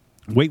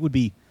 Wait would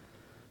be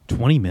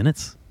 20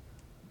 minutes.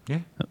 Yeah,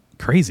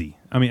 crazy.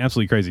 I mean,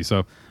 absolutely crazy.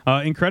 So,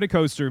 in Credit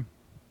Coaster,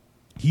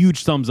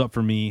 huge thumbs up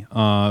for me.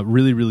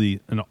 Really, really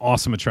an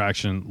awesome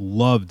attraction.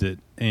 Loved it.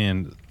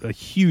 And a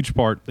huge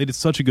part. They did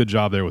such a good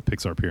job there with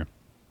Pixar Pier.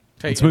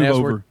 Hey, let's move as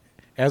over.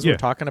 We're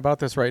talking about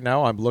this right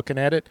now, I'm looking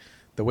at it.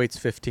 The wait's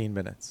 15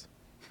 minutes.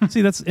 See,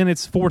 it's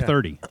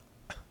 4:30.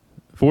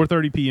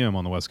 4:30 p.m.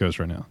 on the West Coast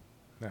right now.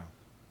 No.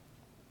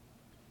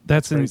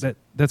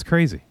 That's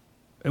crazy.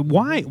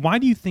 Why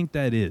do you think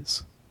that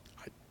is?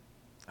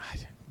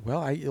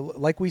 Well,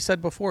 like we said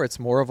before, it's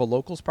more of a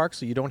locals park,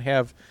 so you don't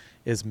have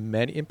as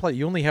many in play.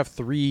 You only have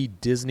 3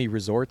 Disney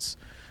resorts,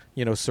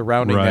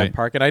 surrounding that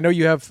park. And I know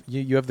you have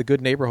the Good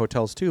Neighbor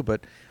hotels too,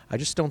 but I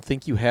just don't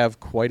think you have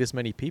quite as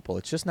many people.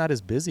 It's just not as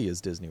busy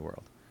as Disney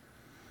World.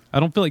 I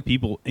don't feel like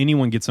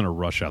anyone gets in a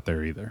rush out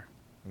there either.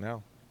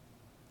 No.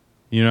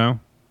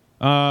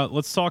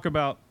 Let's talk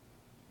about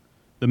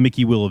the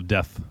Mickey Wheel of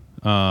Death.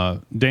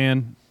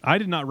 Dan, I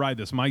did not ride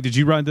this. Mike, did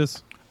you ride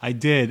this? I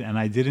did, and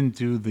I didn't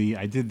do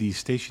I did the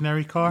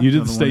stationary car. You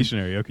did the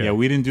stationary, okay. Yeah,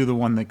 we didn't do the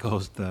one that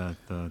goes the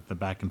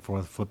back and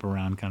forth, flip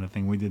around kind of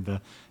thing. We did the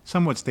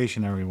somewhat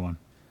stationary one.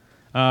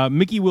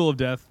 Mickey Wheel of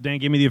Death. Dan,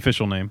 give me the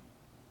official name.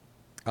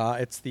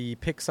 It's the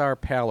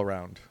Pixar Pal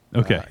Around.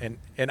 Okay.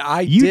 And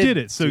I did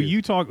it, so too.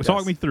 you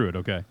talk me through it,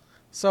 okay.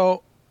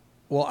 So,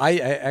 well,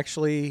 I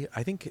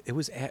think it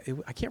was,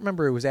 I can't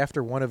remember, it was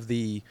after one of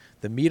the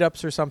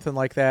meetups or something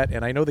like that,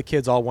 and I know the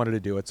kids all wanted to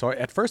do it. So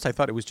at first I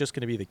thought it was just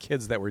going to be the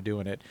kids that were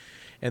doing it.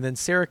 And then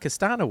Sarah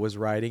Castano was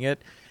riding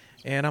it,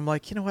 and I'm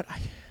like, you know what,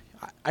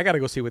 I got to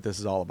go see what this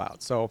is all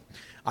about. So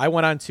I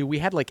went on to, we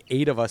had like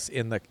 8 of us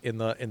in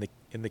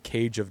the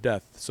cage of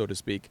death, so to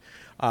speak,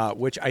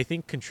 which I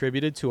think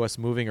contributed to us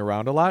moving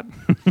around a lot.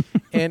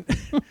 And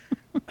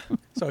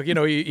so,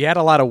 you had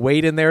a lot of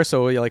weight in there.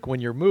 So like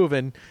when you're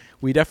moving,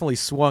 we definitely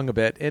swung a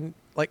bit. And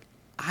like,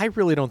 I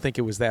really don't think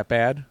it was that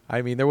bad.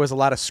 I mean, there was a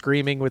lot of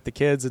screaming with the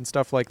kids and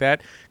stuff like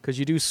that because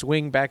you do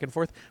swing back and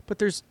forth,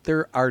 but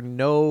there are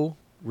no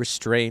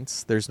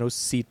restraints. There's no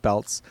seat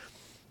belts.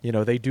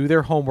 They do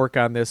their homework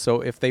on this.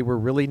 So if they were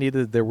really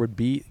needed, there would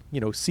be,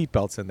 seat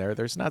belts in there.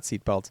 There's not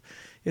seat belts.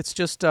 It's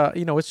just,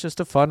 it's just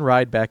a fun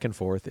ride back and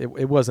forth.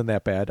 It wasn't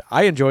that bad.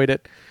 I enjoyed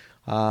it.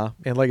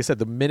 And like I said,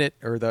 the minute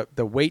or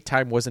the wait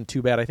time wasn't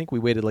too bad. I think we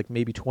waited like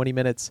maybe 20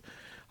 minutes.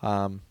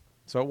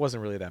 So it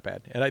wasn't really that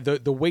bad. And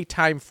the wait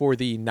time for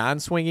the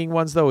non-swinging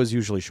ones, though, is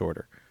usually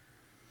shorter.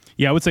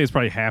 Yeah, I would say it's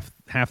probably half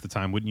the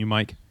time, wouldn't you,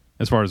 Mike,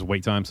 as far as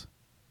wait times?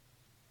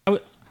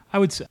 I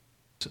would say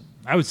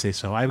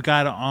so.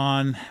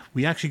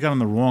 We actually got on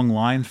the wrong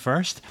line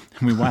first,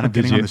 and we wound up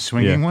getting on the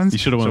swinging ones. You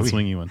should have won the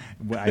swinging one.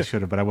 I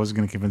should have, but I wasn't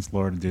going to convince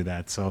Laura to do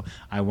that. So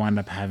I wound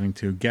up having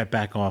to get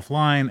back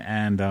offline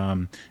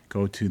and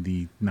go to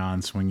the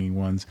non-swinging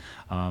ones.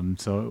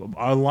 So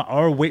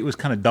our weight was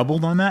kind of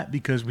doubled on that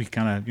because we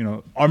kind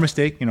of, our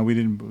mistake, we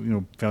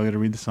didn't, failure to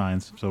read the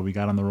signs. So we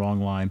got on the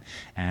wrong line.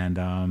 And,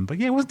 but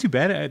yeah, it wasn't too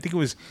bad. I think it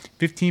was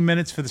 15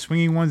 minutes for the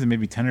swinging ones and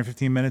maybe 10 or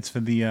 15 minutes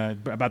for the,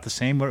 about the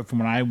same from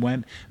when I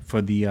went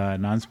for the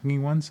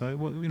non-swinging one. So it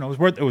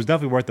was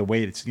definitely worth the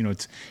wait.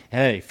 It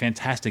had a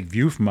fantastic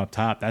view from up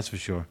top. That's for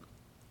sure.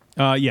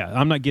 Yeah,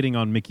 I'm not getting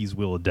on Mickey's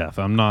Wheel of Death.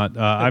 I'm not.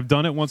 I've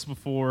done it once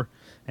before,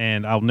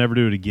 and I'll never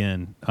do it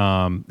again.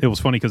 It was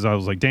funny because I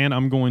was like, Dan,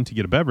 I'm going to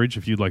get a beverage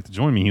if you'd like to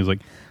join me. He was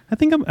like, I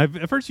think I'm.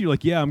 At first, you're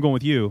like, yeah, I'm going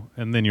with you,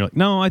 and then you're like,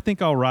 no, I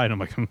think I'll ride. I'm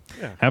like,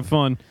 have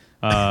fun.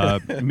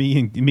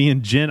 Me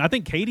and Jen. I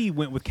think Katie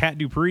went with Kat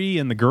Dupree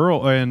and the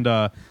girl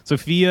and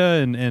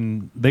Sophia,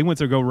 and they went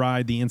to go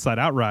ride the Inside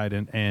Out ride,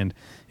 and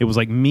it was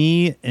like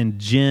me and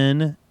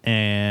Jen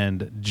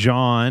and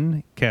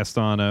John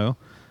Castano.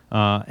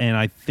 And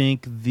I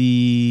think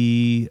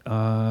the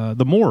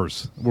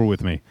Moors were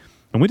with me,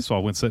 and we just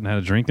all went sit and had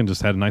a drink and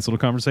just had a nice little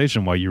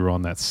conversation while you were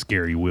on that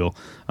scary wheel.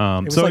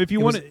 So if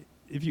you want to,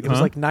 it was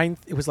like 9.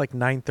 It was like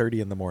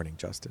 9:30 in the morning,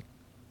 Justin.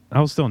 I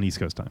was still on East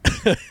Coast time,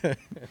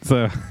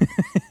 so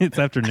it's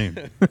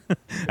afternoon.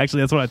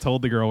 Actually, that's what I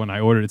told the girl when I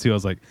ordered it too. I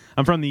was like,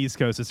 "I'm from the East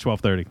Coast. It's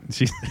 12:30."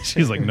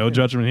 She's like, "No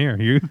judgment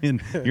here.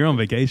 You're on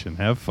vacation.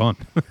 Have fun."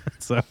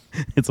 So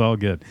it's all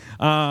good.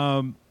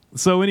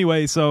 So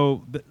anyway,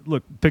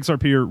 look, Pixar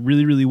Pier,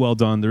 really, really well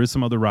done. There is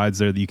some other rides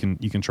there that you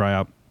can try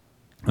out.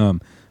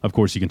 Of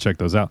course, you can check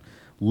those out.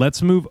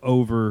 Let's move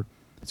over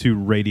to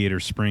Radiator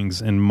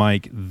Springs. And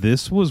Mike,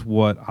 this was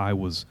what I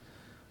was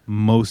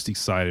most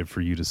excited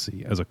for you to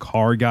see. As a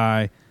car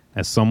guy,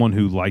 as someone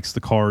who likes the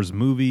Cars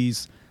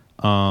movies,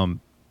 I'd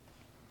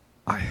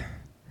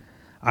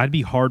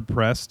be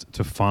hard-pressed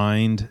to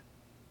find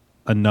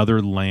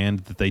another land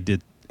that they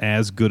did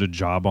as good a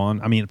job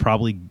on. I mean,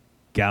 probably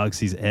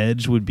Galaxy's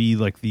Edge would be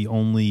like the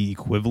only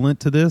equivalent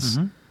to this.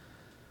 Mm-hmm.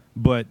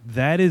 But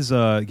that is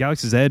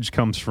Galaxy's Edge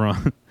comes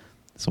from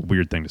it's a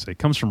weird thing to say. It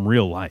comes from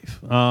real life.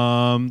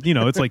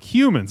 It's like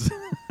humans.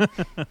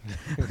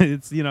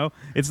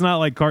 It's not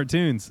like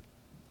cartoons.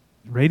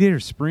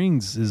 Radiator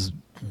Springs is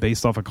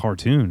based off a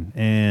cartoon,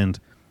 and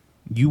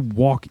you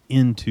walk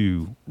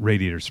into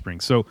Radiator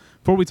Springs. So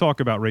before we talk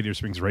about Radiator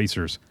Springs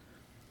Racers,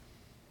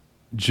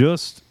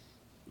 just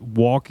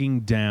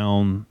walking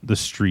down the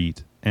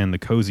street and the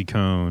Cozy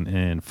Cone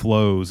and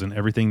flows and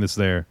everything that's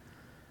there,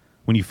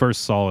 when you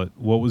first saw it,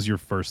 what was your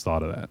first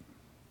thought of that?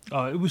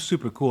 It was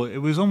super cool. It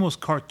was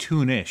almost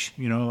cartoonish,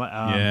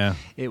 Yeah.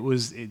 It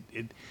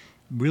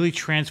really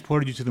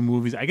transported you to the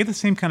movies. I get the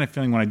same kind of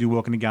feeling when I do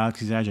walk into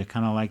Galaxy's Edge. I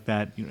kind of like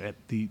that,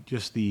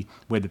 the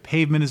way the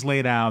pavement is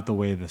laid out, the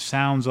way the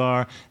sounds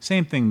are.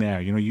 Same thing there.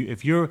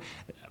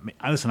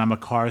 Listen, I'm a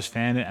Cars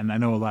fan, and I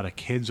know a lot of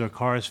kids are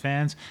Cars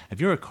fans. If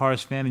you're a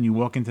Cars fan and you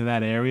walk into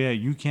that area,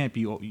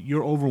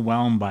 you're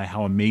overwhelmed by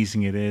how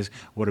amazing it is,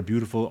 what a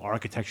beautiful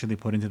architecture they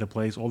put into the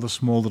place, all the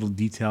small little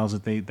details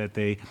that they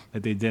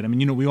did. I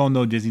mean, we all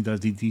know Disney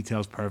does these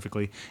details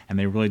perfectly, and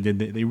they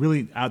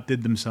really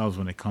outdid themselves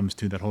when it comes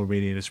to that whole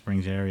Radiator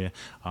Springs area.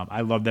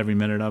 I loved every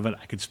minute of it.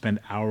 I could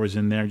spend hours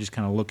in there just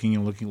kind of looking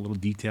at little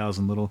details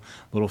and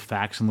little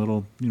facts and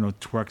little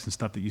twerks and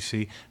stuff that you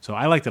see. So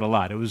I liked it a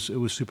lot. It was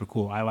super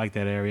cool. I like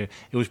that area.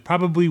 It was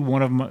probably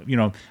one of my,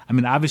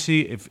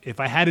 obviously, if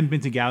I hadn't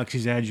been to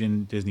Galaxy's Edge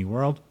in Disney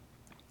World,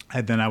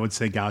 then I would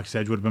say Galaxy's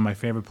Edge would have been my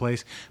favorite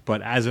place.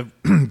 But as of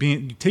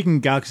taking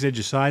Galaxy's Edge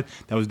aside,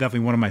 that was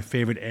definitely one of my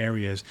favorite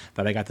areas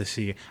that I got to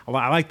see. I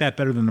like that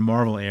better than the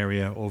Marvel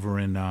area over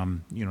in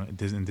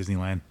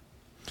Disneyland.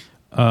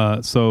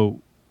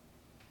 So,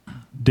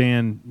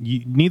 Dan,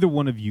 neither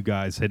one of you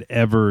guys had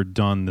ever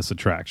done this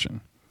attraction,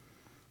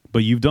 but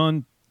you've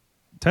done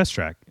Test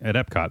Track at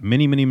Epcot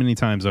many, many, many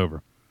times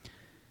over.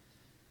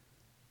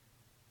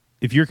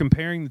 If you're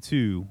comparing the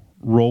two,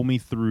 roll me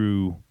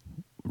through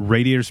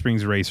Radiator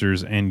Springs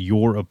Racers and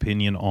your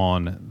opinion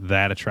on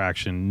that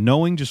attraction,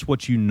 knowing just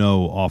what you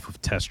know off of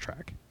Test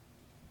Track.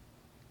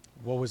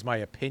 What was my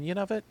opinion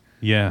of it?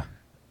 Yeah.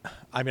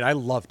 I mean, I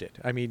loved it.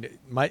 I mean,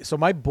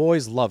 my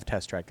boys love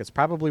Test Track. It's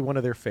probably one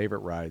of their favorite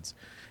rides.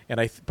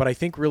 But I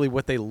think really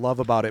what they love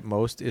about it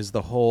most is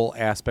the whole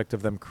aspect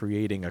of them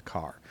creating a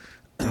car.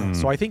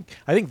 So I think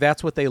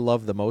that's what they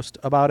love the most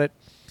about it.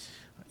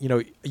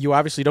 You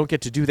obviously don't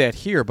get to do that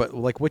here, but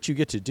like what you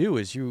get to do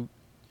is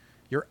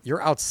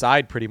you're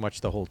outside pretty much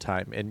the whole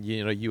time, and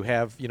you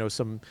have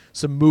some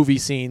movie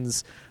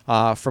scenes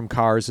from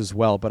Cars as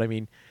well. But I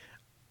mean,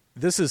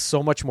 this is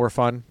so much more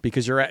fun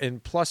because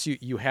and plus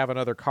you have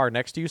another car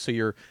next to you, so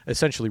you're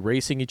essentially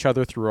racing each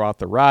other throughout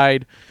the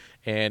ride,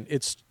 and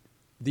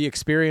the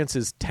experience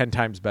is 10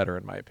 times better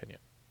in my opinion.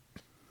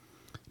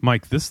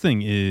 Mike, this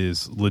thing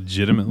is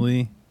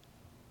legitimately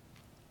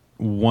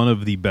one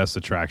of the best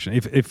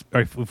attractions.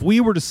 If we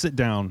were to sit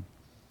down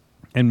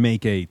and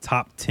make a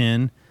top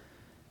 10,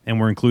 and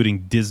we're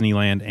including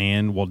Disneyland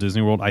and Walt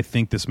Disney World, I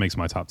think this makes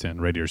my top 10,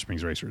 Radiator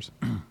Springs Racers.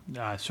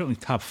 Certainly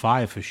top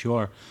 5 for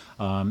sure.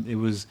 I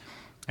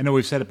know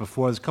we've said it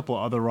before, there's a couple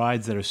of other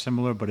rides that are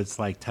similar, but it's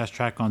like Test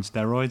Track on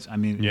steroids. I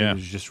mean, It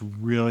was just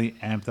really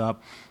amped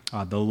up.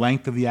 The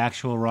length of the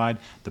actual ride,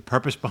 the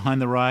purpose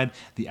behind the ride,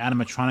 the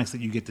animatronics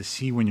that you get to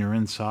see when you're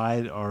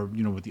inside, or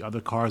with the other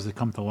cars that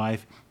come to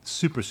life,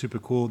 super, super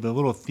cool. The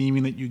little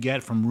theming that you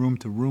get from room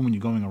to room when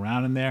you're going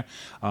around in there.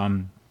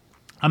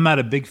 I'm not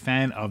a big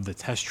fan of the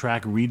test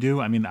track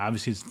redo. I mean,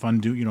 obviously it's fun,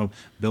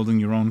 building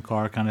your own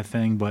car kind of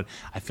thing, but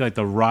I feel like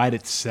the ride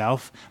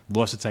itself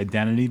lost its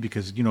identity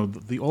because,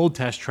 the old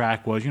test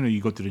track was,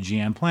 you go to the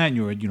GM plant,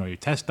 you're your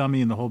test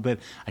dummy and the whole bit.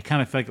 I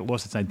kind of feel like it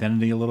lost its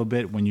identity a little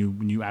bit when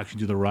you actually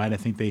do the ride. I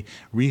think they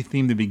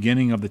rethemed the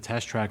beginning of the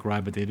test track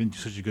ride, but they didn't do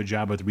such a good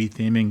job with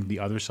retheming the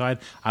other side.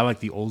 I like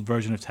the old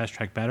version of test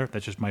track better.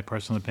 That's just my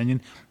personal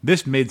opinion.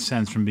 This made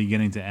sense from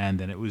beginning to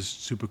end, and it was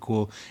super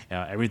cool.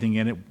 Everything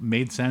in it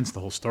made sense. The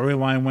whole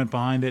storyline went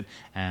behind it,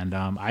 and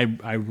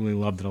I really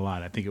loved it a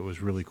lot. I think it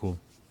was really cool.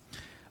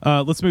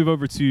 Let's move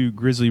over to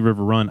Grizzly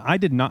River Run. I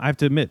have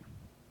to admit,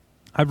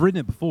 I've ridden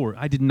it before.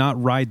 I did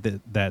not ride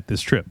that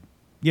this trip.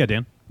 Yeah,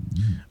 Dan?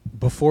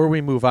 Before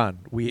we move on,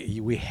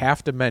 we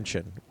have to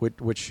mention,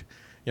 which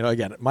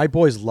again, my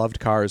boys loved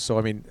cars, so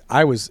I mean,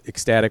 I was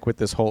ecstatic with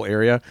this whole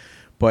area,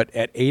 but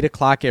at 8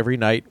 o'clock every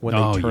night when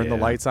they turned the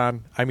lights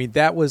on, I mean,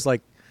 that was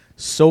like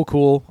so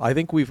cool. I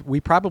think we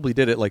probably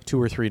did it like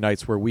 2 or 3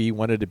 nights where we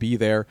wanted to be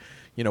there,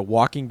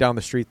 walking down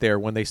the street there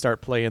when they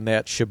start playing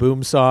that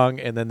Shaboom song,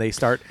 and then they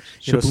start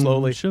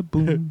slowly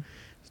shaboom.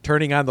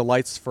 turning on the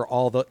lights for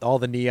all the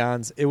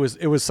neons. It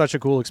was such a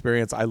cool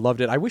experience. I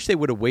loved it. I wish they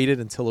would have waited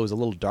until it was a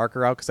little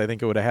darker out because I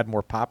think it would have had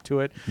more pop to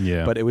it.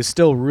 Yeah. But it was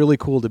still really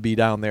cool to be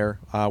down there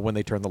when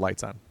they turned the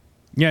lights on.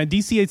 Yeah,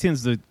 DCA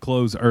tends to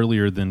close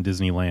earlier than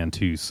Disneyland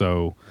too,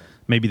 so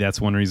maybe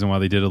that's one reason why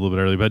they did it a little bit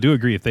early. But I do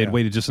agree, if they had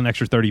waited just an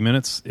extra 30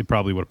 minutes, it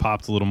probably would have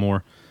popped a little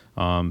more,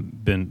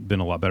 been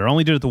a lot better. I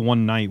only did it the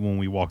one night when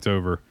we walked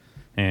over,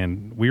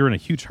 and we were in a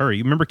huge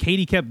hurry. Remember,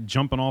 Katie kept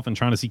jumping off and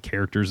trying to see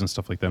characters and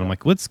stuff like that. Yeah. I'm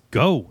like, let's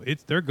go.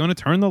 They're going to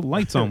turn the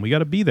lights on. We got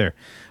to be there.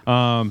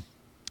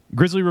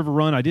 Grizzly River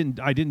Run, I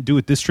didn't do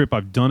it this trip.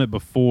 I've done it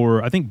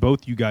before. I think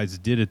both you guys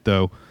did it,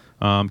 though.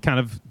 Kind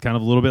of a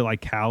little bit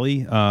like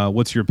Cali.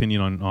 What's your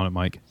opinion on it,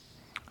 Mike?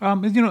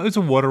 It's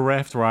a water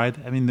raft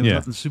ride. I mean, there was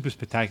nothing super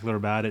spectacular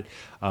about it.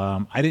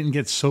 I didn't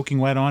get soaking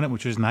wet on it,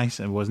 which was nice.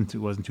 It wasn't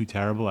too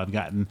terrible.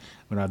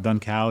 When I've done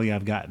Cali,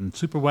 I've gotten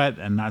super wet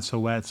and not so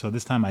wet. So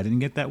this time I didn't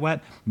get that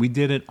wet. We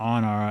did it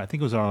on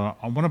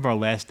on one of our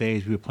last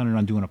days. We were planning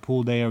on doing a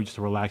pool day or just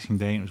a relaxing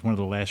day. And it was one of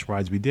the last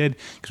rides we did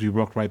because we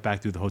walked right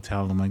back to the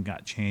hotel and then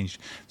got changed.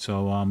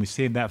 So we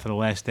saved that for the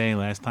last day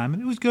last time,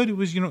 and it was good. It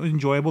was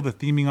enjoyable. The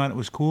theming on it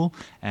was cool,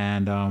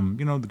 and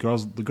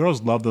the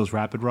girls love those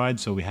rapid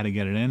rides, so we had to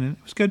get it in, and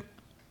it was good.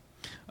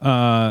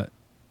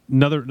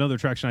 Another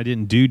attraction I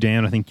didn't do,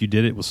 Dan, I think you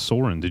did it, was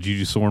Soarin'. Did you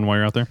do Soarin' while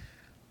you're out there?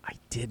 I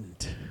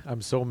didn't.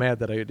 I'm so mad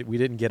that we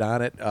didn't get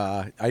on it.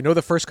 I know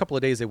the first couple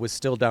of days it was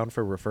still down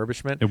for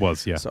refurbishment. It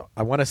was, yeah. So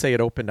I want to say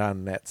it opened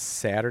on that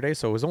Saturday,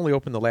 so it was only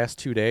open the last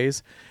 2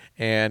 days,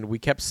 and we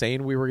kept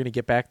saying we were going to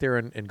get back there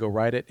and go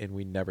ride it, and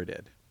we never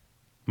did.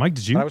 Mike,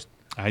 did you? I was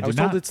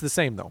told it's the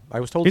same, though. I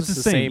was told it's the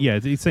same. Yeah,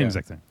 it's the same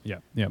exact thing. Yeah.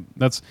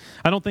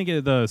 I don't think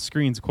the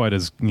screen's quite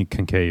as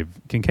concave.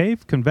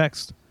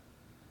 Convexed?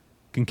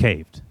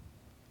 Concaved.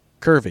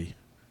 Curvy.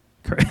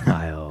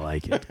 I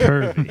like it.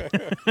 Curvy.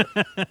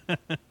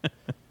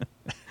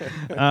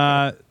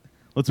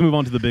 Let's move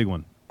on to the big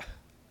one.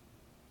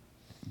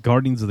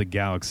 Guardians of the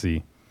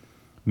Galaxy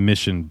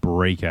Mission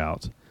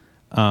Breakout.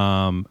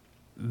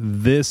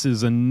 This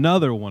is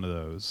another one of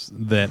those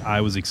that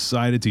I was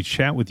excited to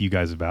chat with you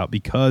guys about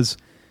because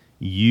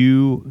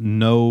you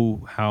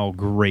know how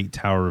great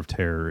Tower of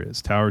Terror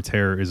is. Tower of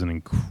Terror is an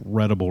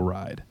incredible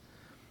ride.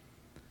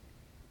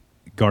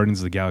 Guardians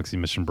of the Galaxy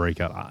Mission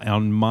Breakout,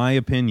 in my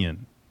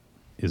opinion,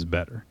 is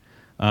better.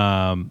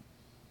 Dan,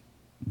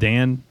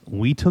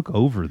 we took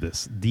over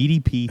this.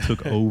 DDP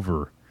took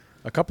over.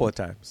 A couple of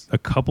times.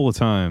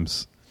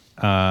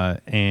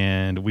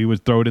 And we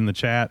would throw it in the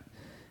chat,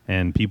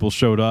 and people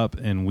showed up,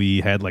 and we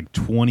had like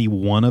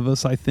 21 of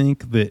us, I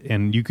think.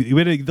 And you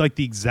had like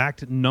the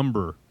exact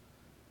number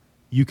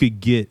you could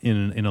get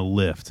in a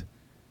lift,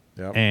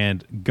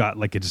 and got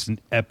like just an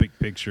epic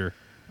picture.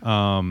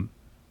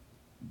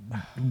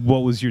 What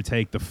was your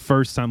take the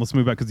first time? Let's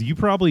move back because I'm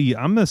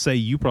going to say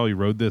you probably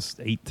rode this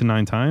 8 to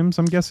 9 times,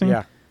 I'm guessing.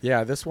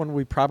 Yeah, this one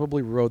we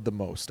probably rode the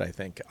most, I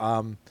think.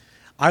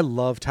 I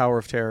love Tower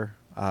of Terror.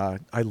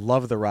 I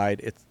love the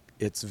ride.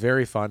 It's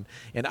very fun.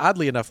 And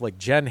oddly enough, like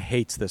Jen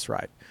hates this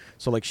ride.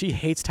 So like she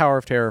hates Tower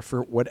of Terror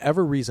for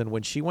whatever reason.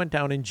 When she went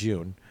down in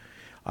June,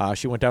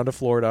 she went down to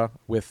Florida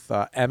with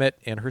Emmett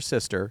and her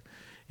sister,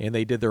 and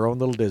they did their own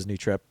little Disney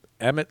trip.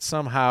 Emmett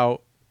somehow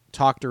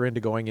talked her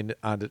into going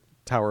onto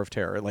Tower of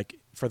Terror, like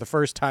for the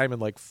first time in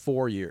like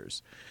 4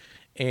 years.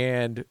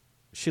 And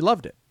she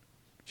loved it.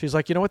 She's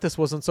like, you know what? This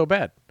wasn't so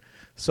bad.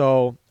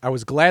 So I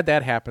was glad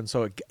that happened.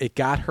 So it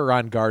got her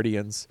on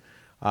Guardians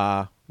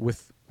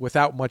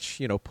without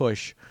much,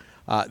 push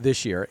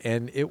this year.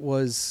 And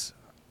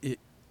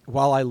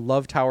while I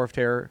love Tower of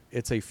Terror,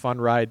 it's a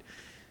fun ride.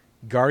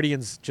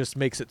 Guardians just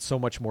makes it so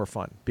much more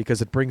fun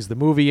because it brings the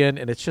movie in,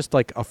 and it's just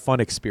like a fun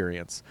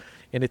experience.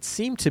 And it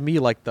seemed to me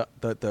like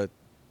the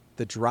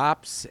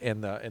drops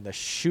and the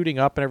shooting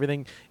up and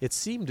everything, it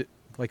seemed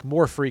like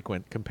more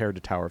frequent compared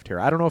to Tower of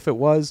Terror. I don't know if it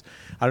was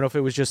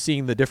just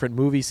seeing the different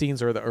movie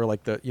scenes or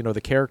like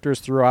the characters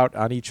throughout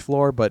on each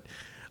floor, but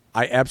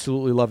I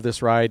absolutely love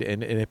this ride,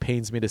 and it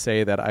pains me to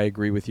say that I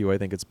agree with you. I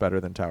think it's better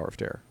than Tower of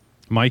Terror.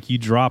 Mike, you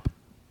drop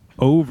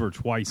over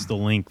twice the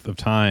length of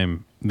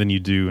time than you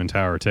do in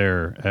Tower of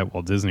Terror at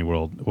Walt Disney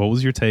World. What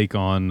was your take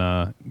on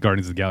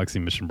Guardians of the Galaxy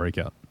Mission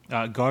Breakout?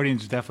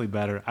 Guardians is definitely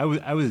better. I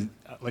was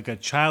like a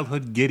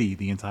childhood giddy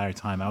the entire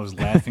time. I was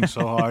laughing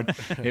so hard.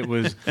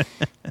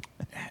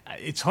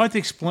 It's hard to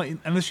explain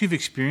unless you've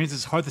experienced.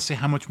 It's hard to say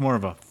how much more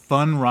of a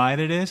fun ride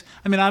it is.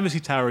 I mean, obviously,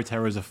 Tower of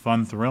Terror is a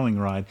fun, thrilling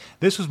ride.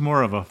 This was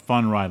more of a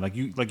fun ride. Like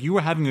you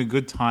were having a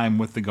good time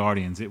with the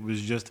Guardians. It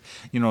was just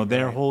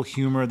their whole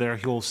humor, their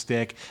whole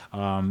stick.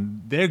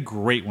 They're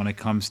great when it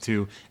comes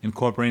to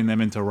incorporating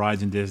them into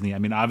rides in Disney. I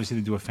mean, obviously,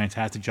 they do a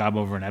fantastic job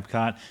over in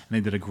Epcot, and they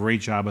did a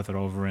great job with it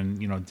over in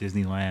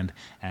Disneyland.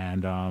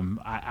 And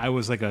I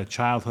was like a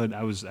childhood.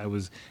 I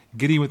was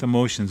giddy with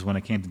emotions when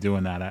it came to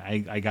doing that.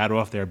 I got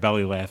off there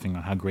belly laughing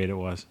on how great it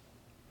was.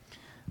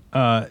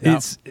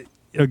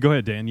 Go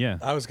ahead, Dan. Yeah,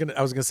 I was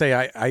gonna say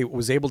I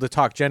was able to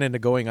talk Jen into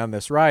going on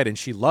this ride, and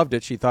she loved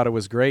it. She thought it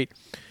was great.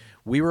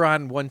 We were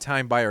on one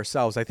time by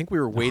ourselves. I think we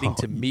were waiting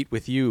to meet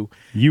with you.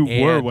 You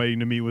were waiting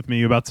to meet with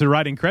me about to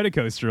riding Credit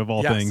Coaster of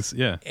all things.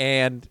 Yeah,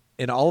 and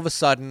all of a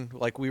sudden,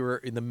 like we were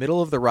in the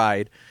middle of the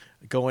ride,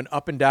 going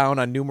up and down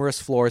on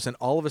numerous floors, and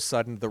all of a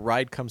sudden the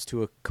ride comes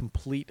to a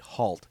complete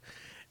halt,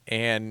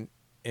 and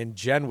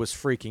Jen was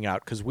freaking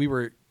out because we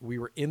were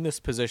in this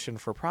position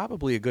for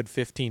probably a good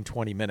 15,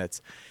 20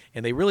 minutes,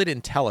 and they really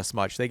didn't tell us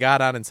much. They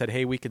got on and said,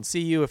 hey, we can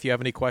see you. If you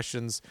have any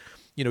questions,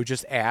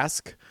 just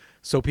ask.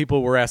 So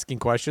people were asking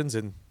questions,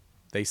 and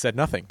they said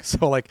nothing.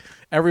 So, like,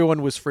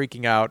 everyone was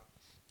freaking out.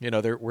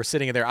 We're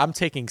sitting there. I'm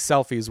taking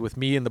selfies with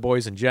me and the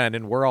boys and Jen,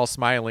 and we're all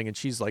smiling, and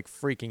she's, like,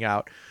 freaking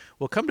out.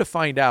 Well, come to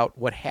find out,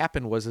 what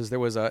happened was there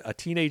was a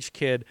teenage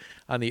kid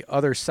on the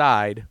other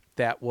side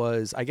that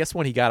was, I guess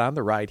when he got on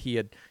the ride,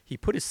 he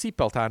put his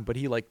seatbelt on, but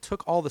he like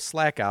took all the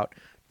slack out,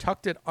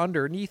 tucked it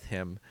underneath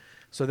him.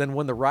 So then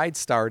when the ride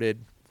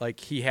started, like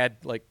he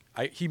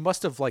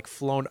must have like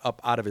flown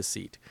up out of his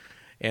seat.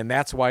 And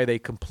that's why they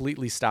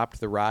completely stopped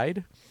the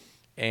ride.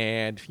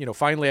 And,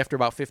 finally after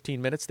about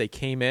 15 minutes, they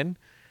came in,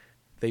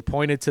 they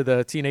pointed to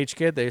the teenage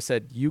kid. They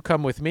said, you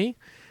come with me.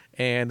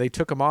 And they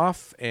took him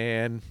off.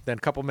 And then a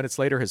couple minutes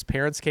later, his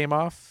parents came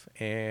off,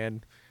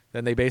 and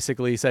then they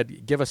basically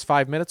said, give us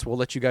 5 minutes. We'll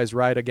let you guys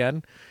ride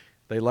again.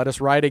 They let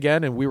us ride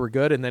again, and we were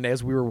good. And then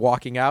as we were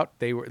walking out,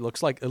 it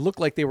looked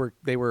like they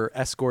were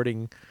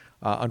escorting,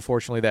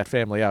 unfortunately, that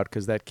family out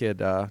because that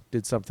kid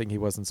did something he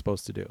wasn't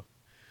supposed to do.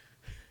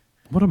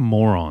 What a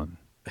moron!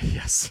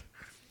 Yes,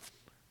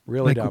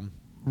 really dumb.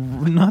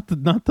 Not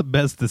the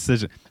best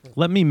decision.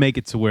 Let me make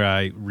it to where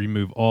I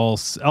remove all.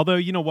 Although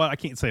you know what, I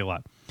can't say a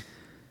lot.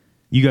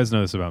 You guys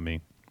know this about me.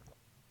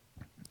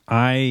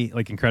 I,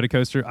 like in Credit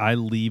Coaster, I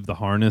leave the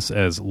harness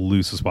as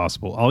loose as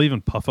possible. I'll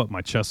even puff up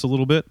my chest a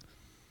little bit.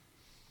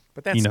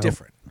 But that's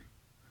different.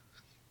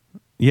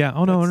 Yeah.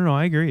 Oh, no.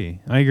 I agree.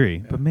 Yeah.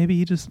 But maybe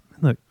he just,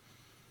 look,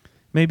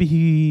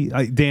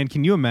 Dan,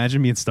 can you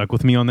imagine being stuck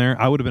with me on there?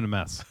 I would have been a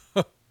mess.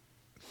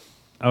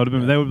 I would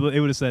have been, it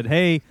would have said,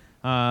 hey,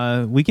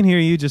 we can hear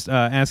you just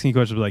asking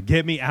questions. Like,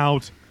 get me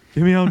out.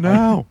 Get me out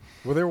now.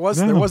 Well, there was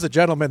a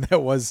gentleman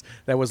that was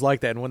like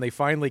that, and when they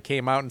finally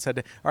came out and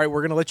said, "All right,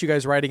 we're going to let you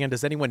guys ride again.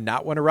 Does anyone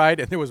not want to ride?"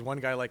 And there was one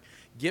guy like,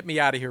 "Get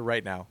me out of here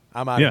right now.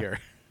 I'm out of here."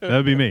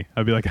 That'd be me.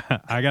 I'd be like,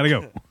 "I gotta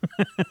go.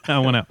 I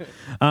want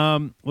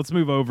out." Let's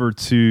move over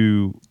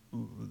to.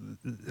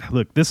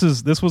 Look, this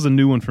was a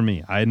new one for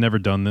me. I had never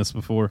done this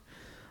before.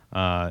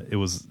 It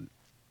was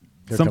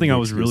something I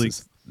was really.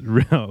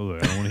 I don't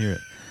want to hear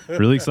it.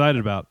 Really excited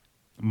about.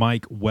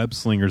 Mike, Web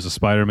Slingers, a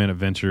Spider-Man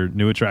adventure,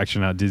 new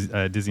attraction at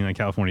Disneyland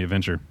California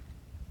Adventure.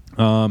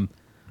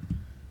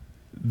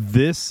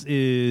 This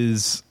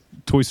is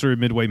Toy Story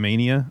Midway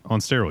Mania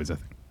on steroids, I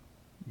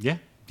think.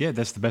 Yeah,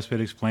 that's the best way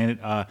to explain it.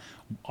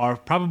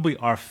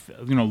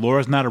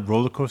 Laura's not a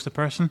roller coaster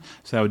person,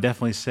 so I would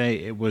definitely say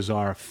it was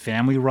our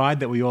family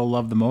ride that we all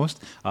loved the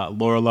most.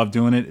 Laura loved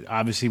doing it.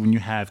 Obviously, when you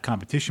have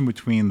competition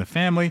between the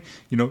family,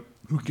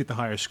 who can get the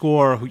higher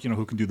score, who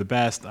can do the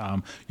best,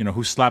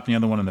 who's slapping the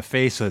other one in the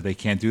face so that they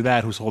can't do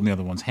that, who's holding the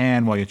other one's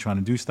hand while you're trying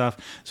to do stuff.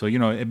 So,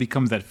 it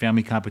becomes that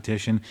family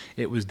competition.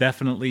 It was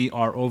definitely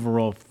our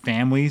overall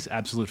family's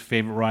absolute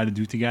favorite ride to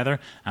do together.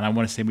 And I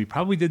want to say we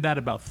probably did that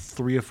about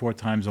 3 or 4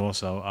 times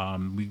also.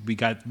 We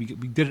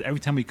did it every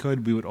time we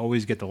could. We would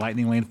always get the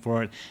lightning lane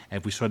for it.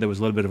 If we saw there was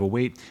a little bit of a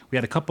wait, we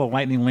had a couple of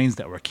lightning lanes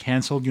that were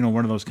canceled.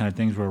 One of those kind of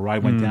things where a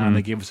ride went down,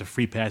 they gave us a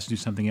free pass to do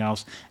something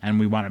else, and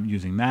we wound up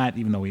using that,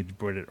 even though we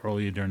brought it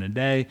earlier during the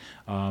day.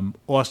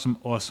 Awesome.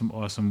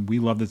 We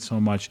loved it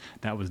so much.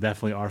 That was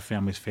definitely our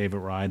family's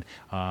favorite ride.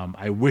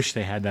 I wish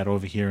they had that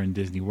over here in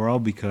Disney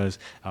World because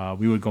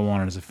we would go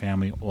on it as a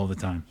family all the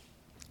time.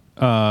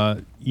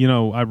 I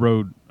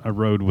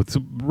rode with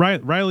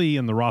Riley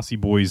and the Rossi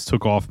boys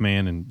took off,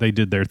 man, and they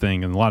did their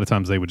thing, and a lot of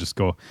times they would just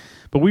go.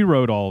 But we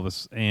rode, all of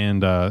us,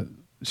 and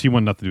she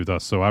wanted nothing to do with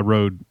us, so I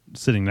rode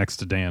sitting next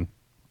to Dan.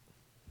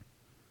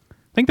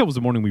 I think that was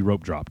the morning we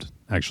rope dropped,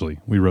 actually.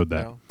 We rode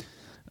that.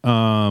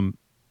 Yeah.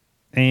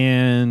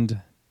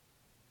 And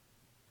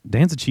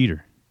Dan's a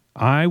cheater.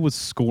 I was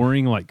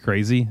scoring like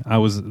crazy. I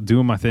was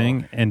doing my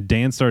thing, and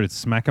Dan started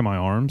smacking my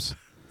arms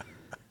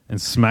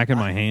and smacking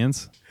my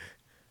hands.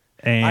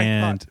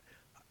 And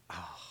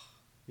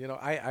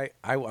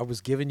I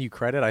was giving you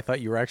credit. I thought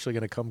you were actually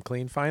going to come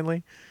clean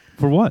finally.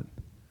 For what?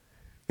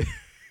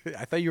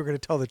 I thought you were going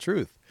to tell the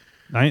truth.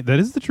 That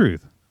is the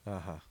truth.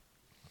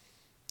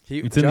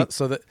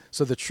 So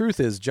the truth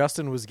is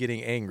Justin was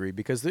getting angry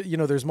because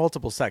there's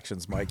multiple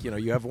sections, Mike.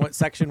 You have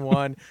section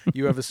 1,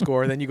 you have a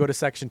score, then you go to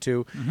section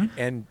 2,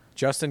 and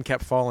Justin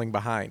kept falling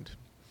behind.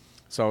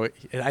 So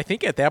I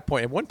think at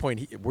one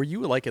point, were you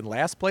like in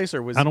last place,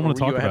 or I don't want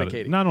to talk about it.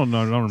 Katie? No, I don't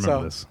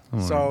remember this.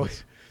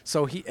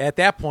 So he at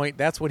that point,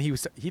 that's when he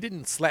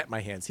didn't slap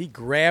my hands. He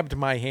grabbed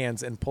my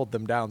hands and pulled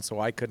them down so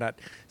I could not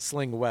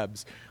sling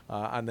webs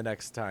on the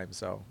next time.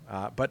 So,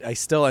 but I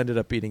still ended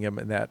up beating him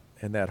in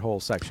that whole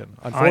section.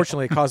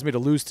 Unfortunately, it caused me to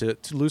lose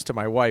to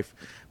my wife,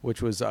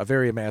 which was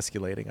very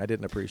emasculating. I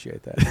didn't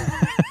appreciate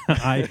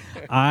that.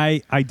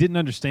 I didn't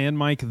understand,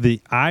 Mike.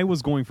 I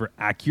was going for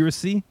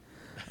accuracy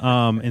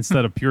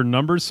instead of pure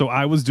numbers, so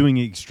I was doing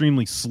it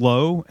extremely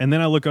slow, and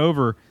then I look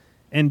over.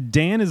 And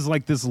Dan is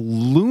like this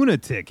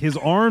lunatic. His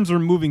arms are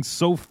moving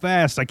so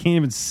fast, I can't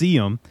even see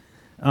him.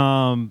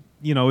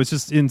 It's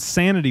just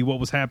insanity what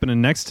was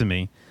happening next to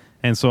me.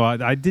 And so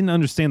I didn't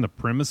understand the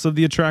premise of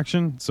the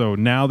attraction. So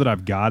now that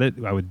I've got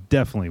it, I would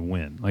definitely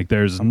win. Like,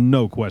 there's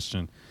no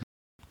question.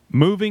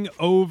 Moving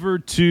over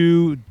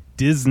to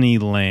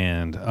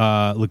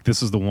Disneyland. Look,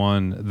 this is the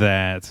one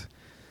that...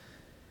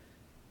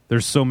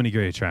 There's so many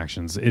great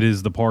attractions. It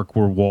is the park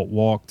where Walt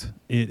walked.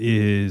 It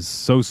is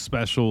so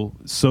special,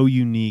 so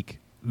unique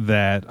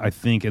that I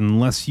think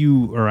unless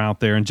you are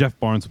out there, and Jeff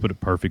Barnes put it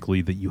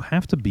perfectly, that you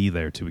have to be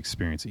there to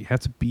experience it. You have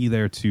to be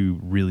there to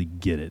really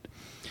get it.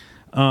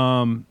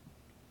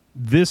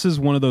 This is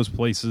one of those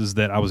places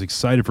that I was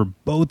excited for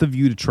both of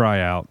you to try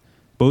out,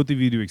 both of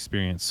you to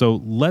experience.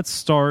 So let's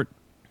start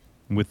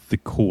with the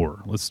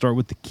core. Let's start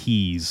with the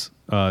keys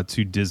to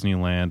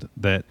Disneyland.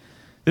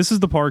 This is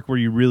the park where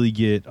you really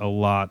get a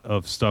lot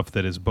of stuff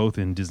that is both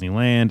in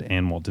Disneyland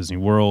and Walt Disney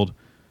World.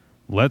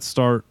 Let's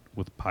start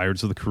with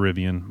Pirates of the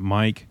Caribbean.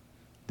 Mike,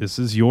 this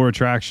is your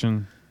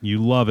attraction. You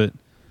love it.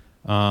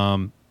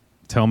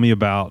 Tell me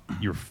about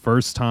your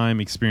first time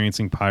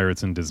experiencing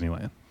pirates in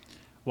Disneyland.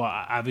 Well,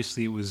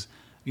 obviously it was,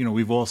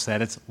 we've all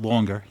said it's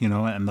longer,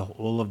 and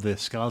all of the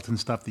skeleton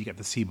stuff that you get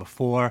to see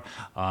before.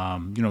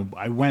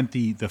 I went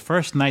the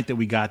first night that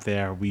we got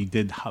there. We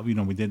did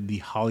the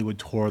Hollywood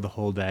tour the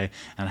whole day,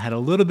 and I had a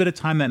little bit of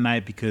time that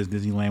night because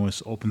Disneyland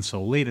was open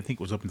so late. I think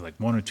it was open to like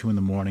 1 or 2 in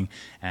the morning,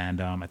 and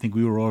I think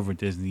we were over at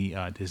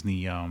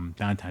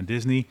Downtown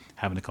Disney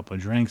having a couple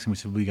of drinks, and we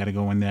said we got to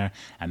go in there.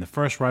 And the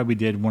first ride we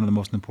did, one of the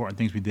most important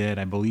things we did,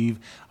 I believe,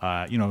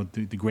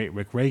 the great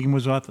Rick Reagan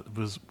was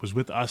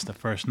with us the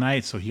first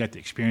night, so he got to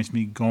experience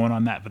me going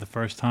on that for the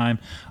first time.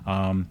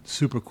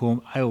 Super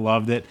cool. I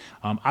loved it.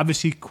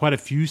 Obviously, quite a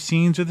few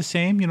scenes are the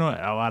same. A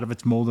lot of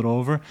it's molded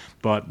over.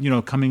 But,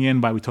 coming in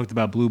we talked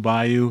about Blue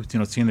Bayou,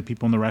 seeing the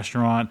people in the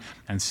restaurant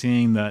and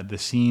seeing the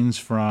scenes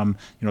from,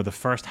 the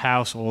first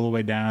house all the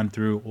way down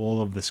through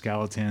all of the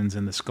skeletons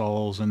and the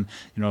skulls and,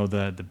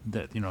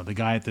 the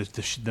guy at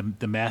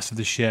the mast of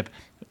the ship.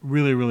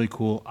 Really, really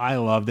cool. I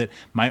loved it.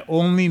 My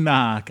only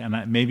knock, and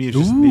maybe it's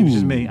just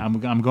me, I'm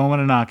going with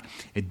a knock,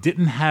 it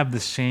didn't have the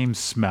same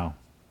smell.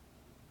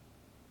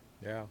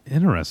 Yeah.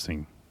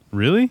 Interesting.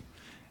 Really?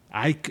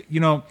 It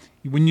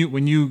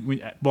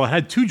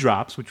had 2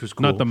 drops, which was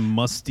cool. Not the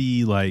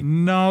musty, like...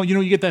 No,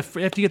 you get that,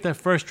 after you get that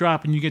first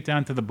drop and you get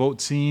down to the boat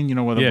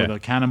scene, where the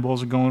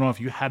cannonballs are going off,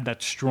 you had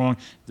that strong,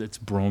 it's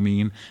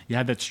bromine, you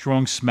had that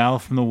strong smell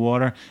from the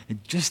water.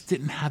 It just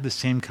didn't have the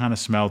same kind of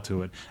smell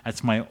to it.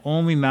 That's my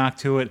only knock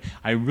to it.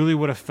 I really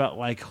would have felt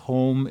like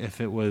home if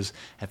it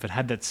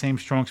had that same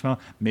strong smell.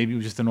 Maybe it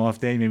was just an off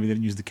day, maybe they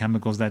didn't use the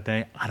chemicals that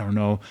day. I don't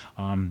know.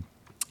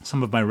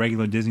 Some of my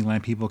regular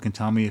Disneyland people can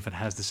tell me if it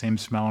has the same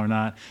smell or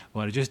not,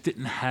 but it just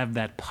didn't have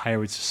that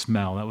Pirates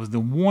smell. That was the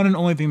one and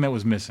only thing that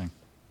was missing.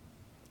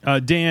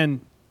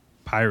 Dan,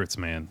 Pirates,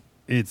 man.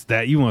 It's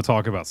that you want to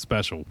talk about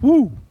special.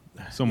 Woo!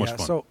 So much fun.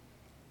 So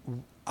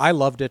I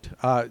loved it.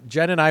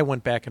 Jen and I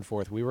went back and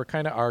forth. We were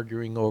kind of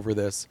arguing over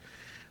this.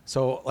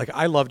 So,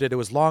 I loved it. It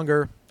was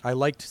longer. I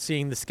liked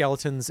seeing the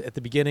skeletons at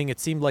the beginning. It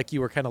seemed like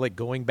you were kind of like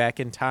going back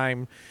in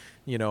time.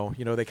 They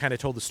kind of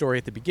told the story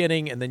at the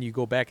beginning, and then you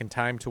go back in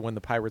time to when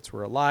the pirates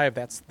were alive.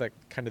 That's the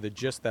kind of the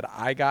gist that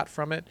I got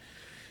from it.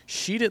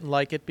 She didn't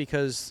like it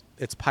because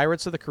it's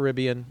Pirates of the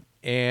Caribbean,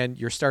 and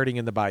you're starting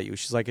in the bayou.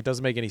 She's like, it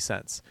doesn't make any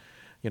sense.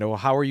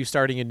 How are you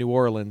starting in New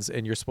Orleans,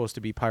 and you're supposed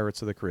to be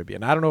Pirates of the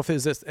Caribbean? I don't know if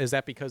is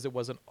that because it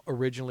wasn't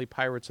originally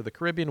Pirates of the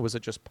Caribbean? Was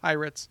it just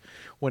Pirates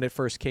when it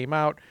first came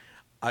out?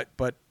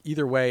 But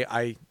either way,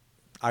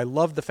 I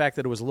love the fact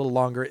that it was a little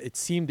longer. It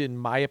seemed, in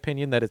my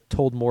opinion, that it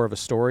told more of a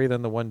story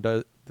than the one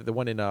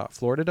in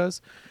Florida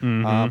does.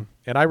 Mm-hmm.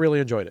 And I really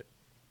enjoyed it.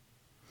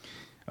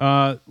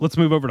 Let's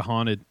move over to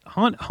Haunted.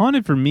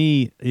 Haunted for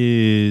me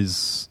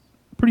is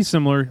pretty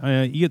similar.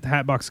 You get the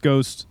Hatbox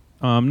Ghost.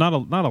 Not a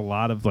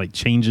lot of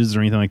changes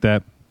or anything like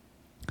that.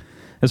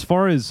 As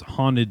far as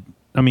Haunted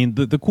I mean,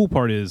 the cool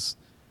part is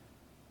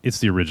it's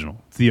the original.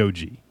 It's the OG.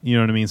 You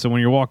know what I mean? So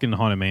when you're walking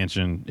Haunted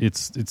Mansion,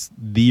 it's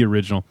the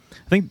original.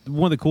 I think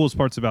one of the coolest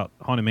parts about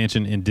Haunted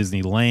Mansion in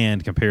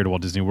Disneyland compared to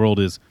Walt Disney World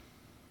is,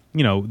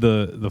 you know,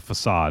 the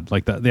facade,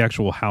 like the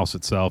actual house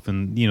itself.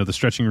 And, you know, the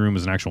stretching room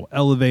is an actual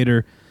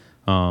elevator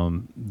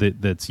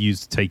that's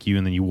used to take you,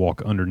 and then you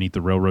walk underneath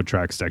the railroad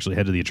tracks to actually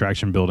head to the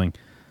attraction building.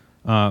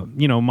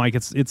 You know, Mike,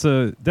 it's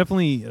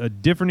definitely a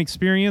different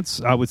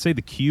experience. I would say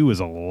the queue is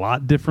a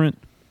lot different.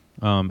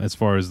 As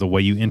far as the way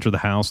you enter the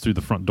house through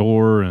the front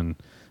door, and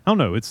I don't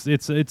know,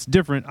 it's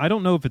different. I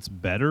don't know if it's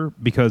better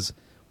because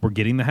we're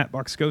getting the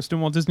Hatbox Ghost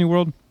in Walt Disney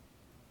World,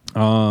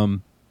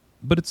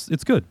 but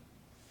it's good.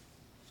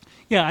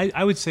 Yeah,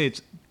 I would say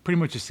it's pretty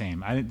much the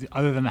same.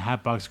 Other than the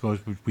Hatbox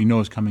Ghost, which we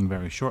know is coming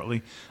very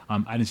shortly, I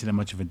didn't see that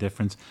much of a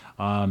difference.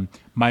 I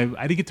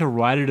didn't get to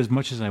ride it as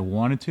much as I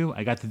wanted to.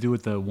 I got to do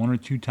it the one or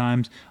two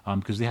times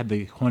because they had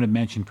the Haunted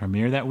Mansion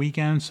premiere that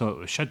weekend, so it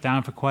was shut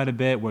down for quite a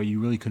bit where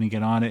you really couldn't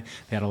get on it.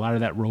 They had a lot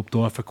of that roped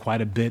off for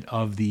quite a bit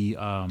of the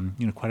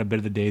quite a bit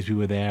of the days we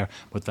were there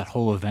with that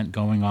whole event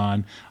going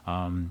on.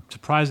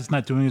 Surprised it's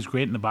not doing as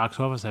great in the box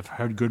office. I've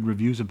heard good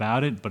reviews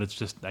about it, but it's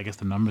just, I guess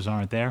the numbers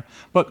aren't there.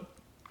 But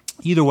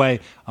either way,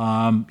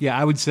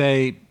 I would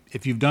say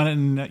if you've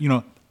done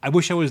it, I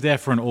wish I was there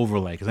for an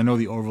overlay because I know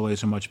the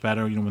overlays are much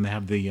better. You know, when they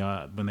have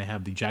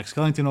the Jack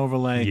Skellington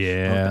overlay,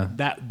 yeah,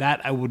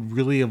 that I would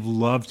really have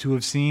loved to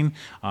have seen.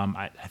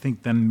 I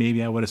think then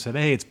maybe I would have said,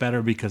 hey, it's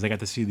better because I got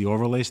to see the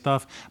overlay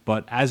stuff.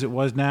 But as it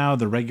was now,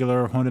 the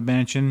regular Haunted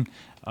Mansion,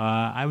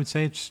 I would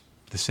say it's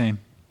the same.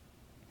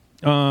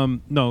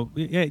 No,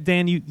 yeah,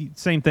 Dan, you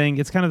same thing.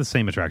 It's kind of the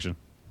same attraction.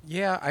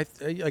 Yeah,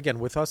 again,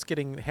 with us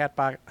getting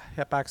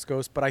Hatbox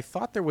Ghost, but I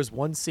thought there was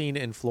one scene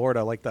in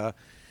Florida, like that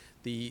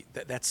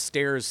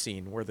stairs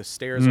scene where the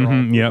stairs are all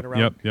moving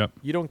around. Yep.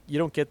 You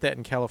don't get that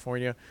in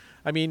California.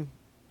 I mean,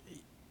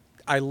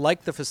 I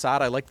like the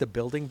facade. I like the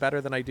building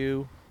better than I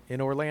do in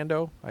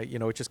Orlando.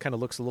 It just kind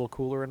of looks a little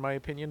cooler in my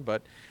opinion.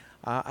 But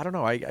I don't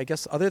know. I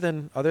guess other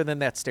than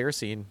that stair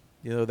scene,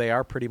 they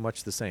are pretty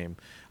much the same.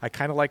 I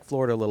kind of like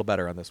Florida a little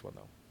better on this one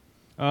though.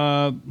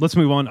 Let's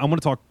move on. I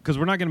want to talk because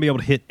we're not going to be able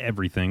to hit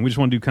everything. We just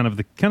want to do kind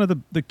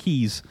of the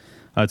keys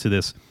to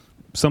this.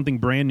 Something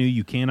brand new.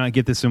 You cannot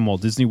get this in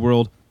Walt Disney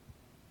World.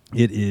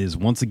 It is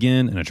once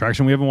again an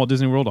attraction we have in Walt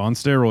Disney World on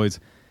steroids,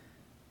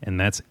 and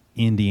that's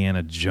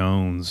Indiana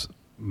Jones.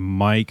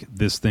 Mike,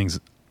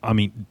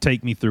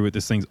 take me through it.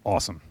 This thing's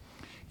awesome.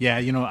 Yeah,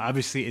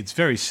 obviously it's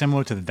very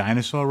similar to the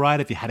dinosaur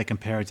ride if you had to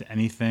compare it to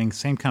anything.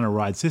 Same kind of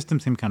ride system,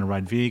 same kind of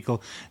ride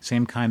vehicle,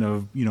 same kind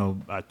of,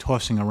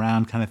 tossing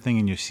around kind of thing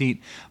in your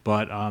seat.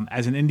 But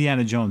as an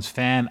Indiana Jones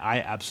fan, I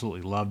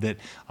absolutely loved it.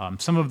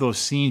 Some of those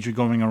scenes you're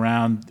going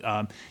around,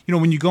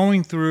 when you're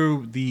going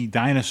through the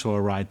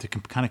dinosaur ride, to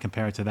kind of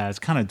compare it to that, it's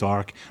kind of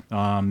dark.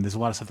 There's a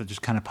lot of stuff that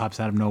just kind of pops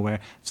out of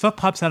nowhere. Stuff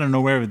pops out of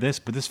nowhere with this,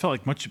 but this felt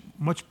like much,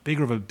 much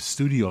bigger of a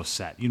studio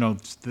set.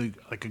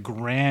 Like a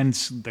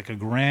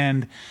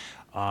grand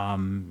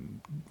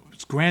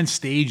grand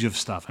stage of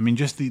stuff. I mean,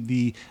 just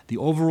the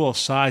overall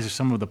size of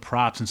some of the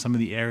props and some of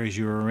the areas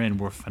you were in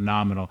were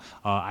phenomenal.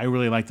 I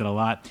really liked it a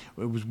lot.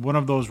 It was one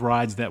of those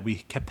rides that we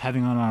kept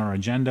having on our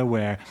agenda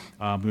where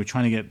we were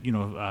trying to get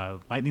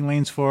lightning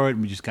lanes for it,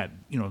 and we just got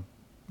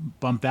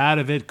bumped out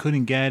of it,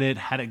 couldn't get it,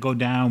 had it go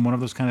down, one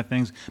of those kind of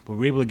things. But we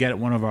were able to get it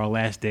one of our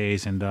last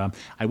days, and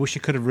I wish I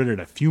could have ridden it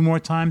a few more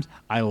times.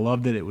 I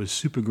loved it. It was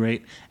super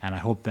great, and I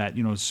hope that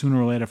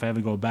sooner or later, if I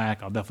ever go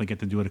back, I'll definitely get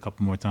to do it a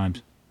couple more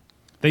times.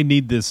 They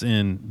need this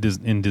in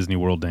Disney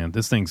World, Dan.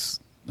 This thing's,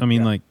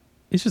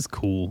 it's just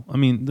cool. I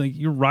mean, like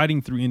you're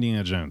riding through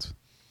Indiana Jones.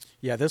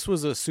 Yeah, this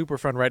was a super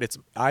fun ride.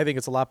 I think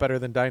it's a lot better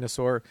than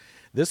Dinosaur.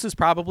 This is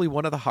probably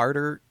one of the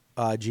harder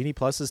Genie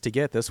Pluses to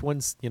get. This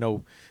one's,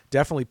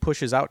 definitely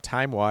pushes out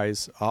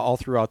time-wise all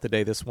throughout the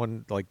day. This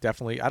one,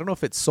 definitely, I don't know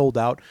if it's sold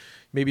out.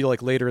 Maybe,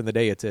 later in the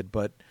day it did.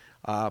 But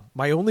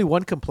my only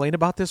one complaint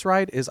about this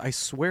ride is I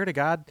swear to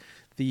God,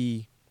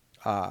 the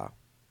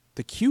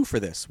queue for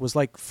this was,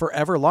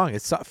 forever long.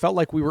 It felt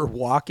like we were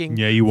walking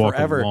Yeah, you walk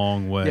forever. a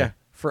long way. Yeah,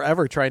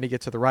 forever trying to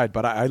get to the ride.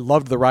 But I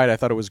loved the ride. I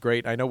thought it was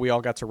great. I know we all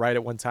got to ride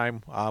it one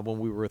time when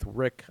we were with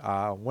Rick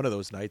one of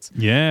those nights.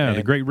 Yeah, and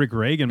the great Rick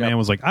Reagan, man,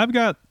 was like, I've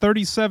got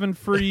 37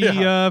 free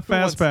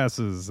fast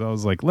passes. I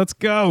was like, let's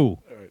go.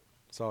 All right.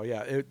 So,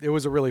 yeah, it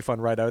was a really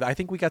fun ride. I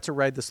think we got to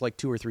ride this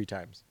 2 or 3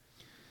 times.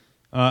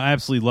 I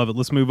absolutely love it.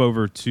 Let's move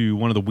over to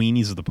one of the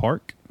weenies of the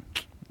park.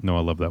 No,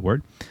 I love that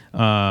word.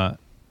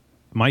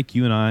 Mike,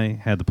 you and I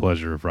had the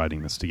pleasure of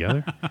riding this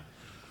together.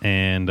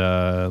 And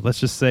let's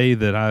just say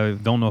that I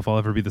don't know if I'll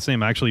ever be the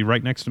same. Actually,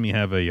 right next to me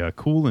have a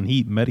cool and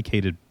heat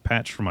medicated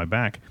patch for my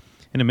back,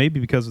 and it may be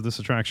because of this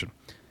attraction.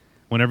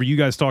 Whenever you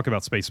guys talk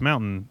about Space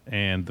Mountain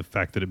and the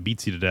fact that it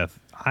beats you to death,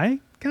 I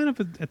kind of,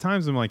 at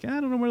times, I'm like,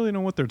 I don't really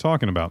know what they're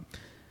talking about.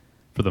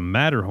 For the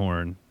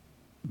Matterhorn,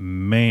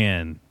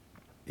 man,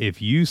 if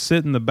you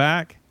sit in the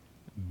back,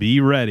 be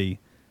ready.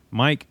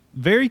 Mike,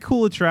 very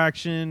cool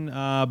attraction.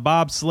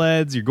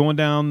 Bobsleds, you're going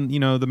down,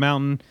 the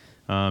mountain.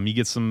 You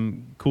get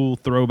some cool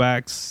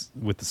throwbacks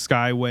with the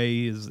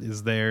Skyway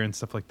is there and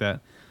stuff like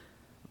that.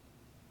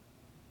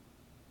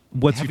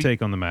 What's your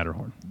take on the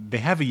Matterhorn? They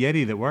have a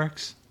Yeti that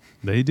works.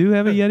 They do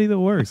have a Yeti that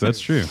works.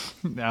 That's true.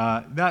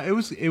 No, it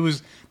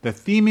was the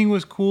theming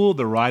was cool.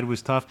 The ride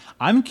was tough.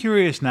 I'm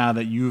curious now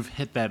that you've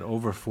hit that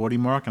over 40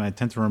 mark, and I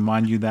tend to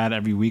remind you that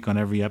every week on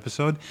every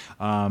episode.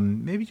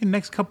 Maybe your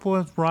next couple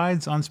of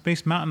rides on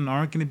Space Mountain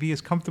aren't going to be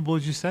as comfortable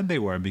as you said they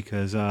were,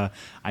 because I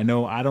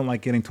know I don't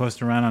like getting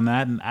tossed around on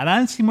that, and I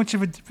didn't see much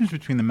of a difference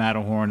between the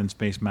Matterhorn and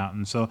Space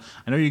Mountain. So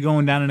I know you're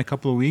going down in a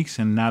couple of weeks,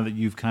 and now that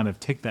you've kind of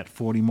ticked that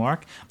 40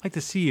 mark, I'd like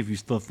to see if you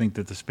still think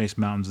that the Space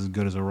Mountain's as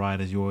good as a ride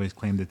as you always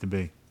claimed it to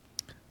be.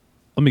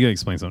 Let me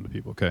explain something to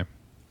people, okay?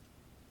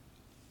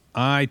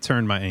 I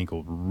turned my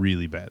ankle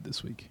really bad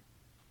this week.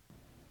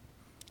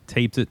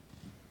 Taped it,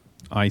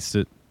 iced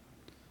it,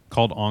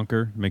 called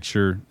Anker, make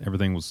sure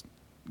everything was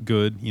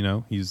good. You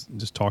know, he's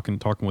just talking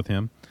with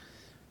him.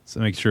 So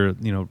make sure,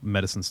 you know,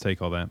 medicines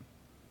take all that.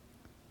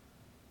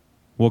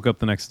 Woke up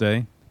the next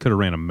day, could have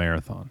ran a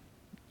marathon.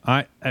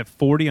 At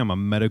 40, I'm a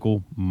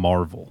medical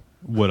marvel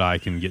what I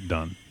can get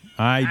done.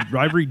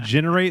 I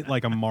regenerate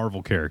like a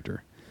Marvel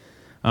character.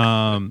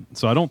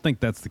 So I don't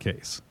think that's the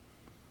case.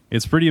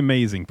 It's pretty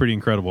amazing, pretty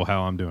incredible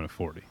how I'm doing at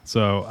 40.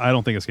 So I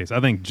don't think it's the case.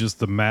 I think just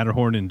the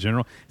Matterhorn in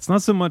general, it's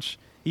not so much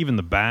even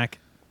the back.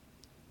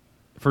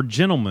 For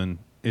gentlemen,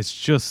 it's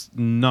just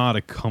not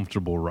a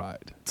comfortable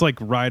ride. It's like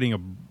riding a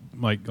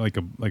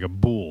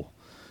bull.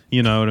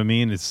 You know what I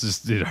mean? It's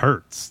just, it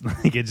hurts.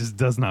 Like, it just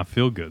does not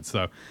feel good.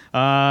 So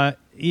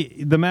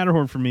the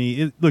Matterhorn for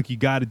me, look, you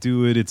got to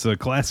do it. It's a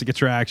classic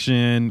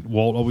attraction.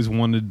 Walt always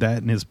wanted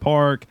that in his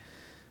park.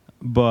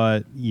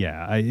 But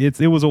yeah,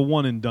 it was a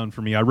one and done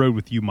for me. I rode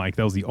with you, Mike.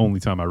 That was the only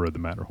time I rode the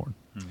Matterhorn.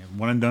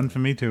 One and done for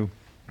me too.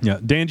 Yeah,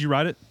 Dan, did you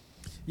ride it?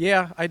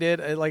 Yeah, I did.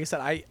 Like I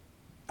said,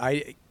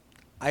 I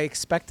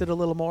expected a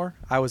little more.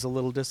 I was a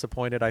little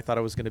disappointed. I thought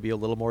it was going to be a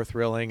little more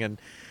thrilling,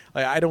 and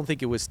I don't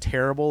think it was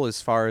terrible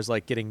as far as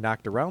like getting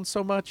knocked around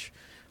so much.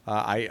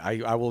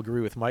 I will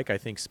agree with Mike. I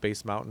think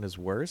Space Mountain is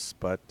worse,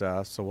 but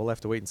so we'll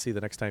have to wait and see the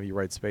next time you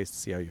ride Space to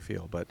see how you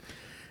feel. But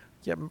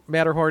yeah,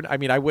 Matterhorn, I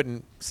mean, I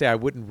wouldn't say I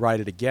wouldn't ride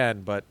it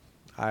again, but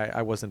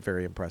I wasn't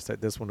very impressed.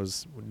 This one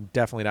was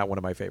definitely not one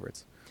of my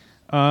favorites.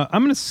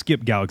 I'm going to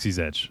skip Galaxy's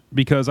Edge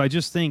because I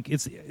just think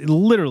it's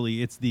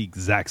the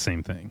exact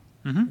same thing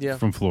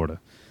from Florida.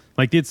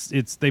 Like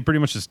they pretty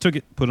much just took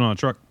it, put it on a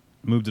truck,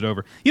 moved it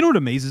over. You know what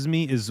amazes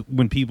me is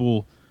when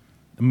people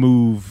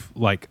move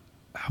like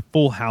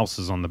full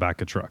houses on the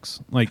back of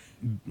trucks, like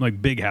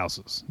big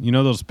houses. You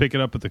know, they'll just pick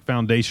it up at the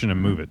foundation and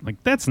move it.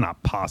 Like, that's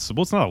not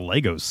possible. It's not a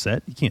Lego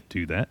set. You can't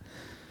do that.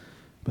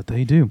 But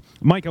they do.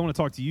 Mike, I want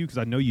to talk to you because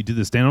I know you did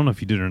this. Dan, I don't know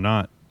if you did it or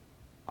not.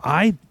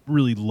 I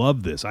really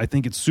love this. I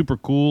think it's super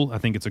cool. I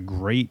think it's a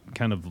great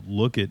kind of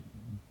look at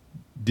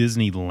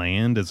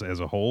Disneyland as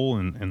a whole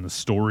and the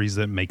stories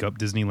that make up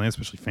Disneyland,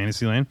 especially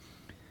Fantasyland.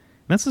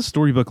 And that's the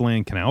Storybook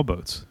Land canal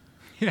boats.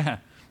 Yeah.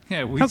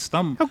 Yeah,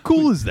 how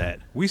cool is that?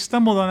 We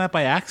stumbled on that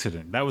by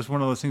accident. That was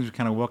one of those things we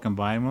kind of walking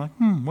by and we're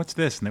like, what's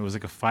this? And it was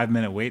like a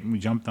 5-minute wait, and we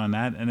jumped on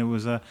that. And it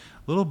was a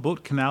little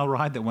boat canal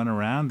ride that went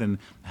around and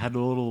had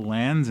little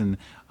lands, and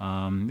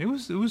it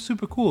was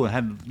super cool. It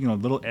had, you know,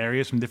 little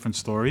areas from different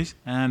stories,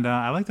 and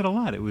I liked it a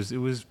lot. It was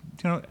you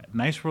know,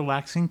 nice,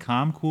 relaxing,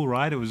 calm, cool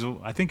ride. It was,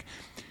 I think,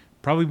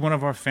 probably one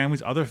of our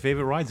family's other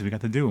favorite rides that we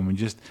got to do, and we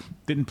just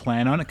didn't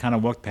plan on it. Kind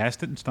of walked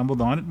past it and stumbled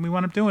on it, and we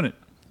wound up doing it.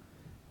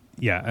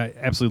 Yeah, I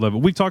absolutely love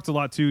it. We've talked a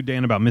lot, too,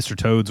 Dan, about Mr.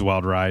 Toad's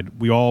Wild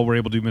Ride. We all were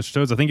able to do Mr.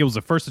 Toad's. I think it was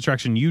the first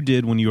attraction you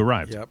did when you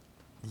arrived. Yep.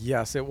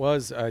 Yes, it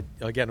was.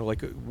 Again,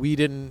 like we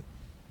didn't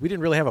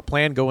really have a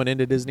plan going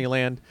into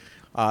Disneyland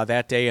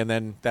that day, and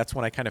then that's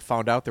when I kind of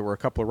found out there were a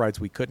couple of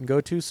rides we couldn't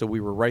go to, so we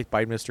were right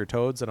by Mr.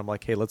 Toad's, and I'm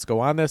like, hey, let's go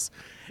on this.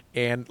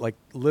 And like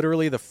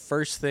literally the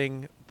first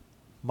thing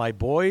my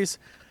boys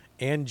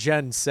and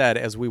Jen said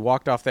as we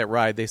walked off that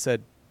ride, they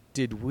said,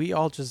 did we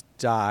all just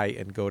die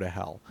and go to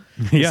hell?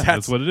 Yeah,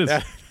 that's what it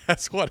is.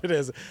 That's what it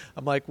is.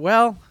 I'm like,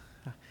 well,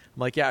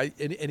 yeah,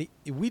 and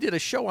we did a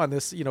show on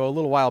this, you know, a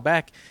little while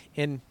back,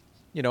 and,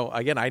 you know,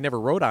 again, I never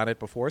rode on it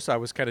before, so I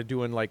was kind of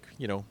doing like,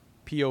 you know,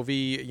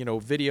 POV, you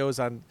know,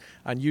 videos on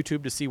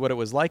YouTube to see what it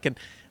was like, and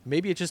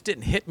maybe it just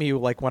didn't hit me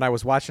like when I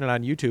was watching it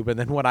on YouTube, and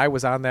then when I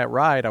was on that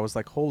ride, I was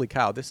like, holy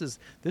cow, this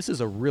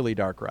is a really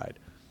dark ride.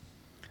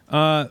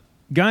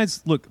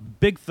 Guys, look,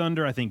 Big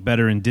Thunder, I think,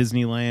 better in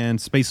Disneyland.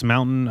 Space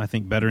Mountain, I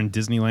think, better in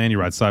Disneyland. You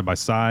ride side by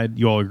side.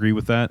 You all agree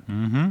with that?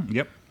 Mm-hmm.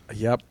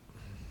 Yep.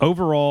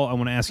 Overall, I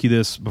want to ask you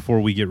this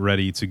before we get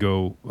ready to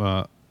go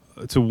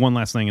to one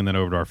last thing and then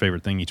over to our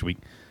favorite thing each week.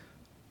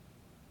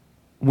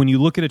 When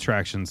you look at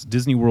attractions,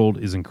 Disney World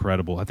is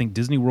incredible. I think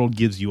Disney World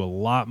gives you a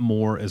lot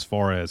more as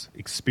far as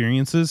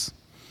experiences,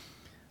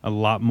 a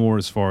lot more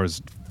as far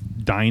as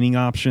dining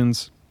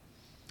options.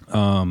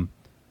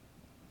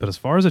 But as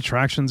far as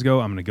attractions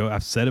go,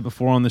 I've said it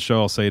before on the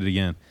show, I'll say it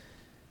again.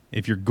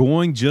 If you're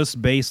going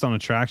just based on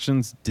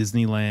attractions,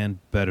 Disneyland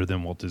better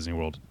than Walt Disney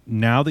World.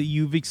 Now that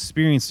you've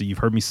experienced it, you've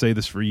heard me say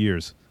this for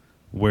years,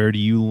 where do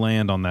you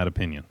land on that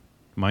opinion?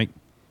 Mike?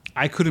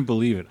 I couldn't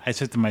believe it. I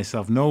said to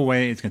myself, no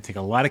way. It's going to take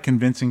a lot of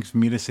convincing for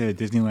me to say that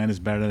Disneyland is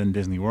better than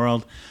Disney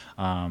World.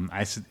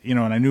 I said, and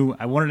I knew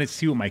I wanted to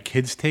see what my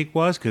kids' take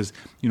was because,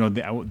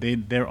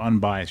 they're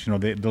unbiased.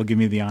 They'll give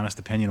me the honest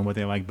opinion of what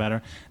they like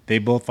better. They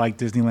both like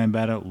Disneyland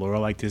better. Laura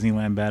liked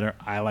Disneyland better.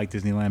 I like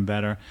Disneyland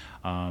better.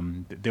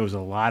 There was a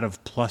lot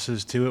of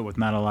pluses to it with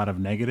not a lot of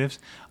negatives.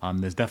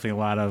 There's definitely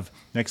a lot of,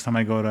 next time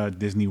I go to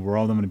Disney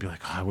World, I'm going to be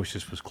like, I wish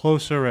this was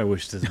closer. I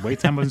wish this wait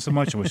time wasn't so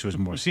much. I wish there was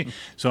more seat.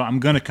 So I'm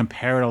going to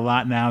compare it a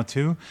lot now,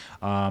 too.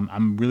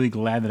 I'm really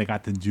glad that I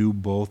got to do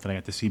both, that I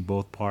got to see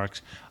both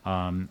parks.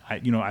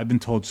 I've been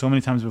told so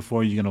many times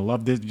before, you're going to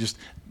love this.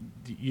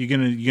 You're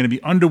gonna be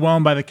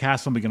underwhelmed by the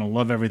castle, but you're gonna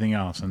love everything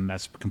else, and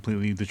that's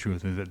completely the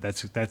truth.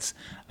 That's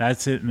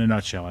it in a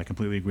nutshell. I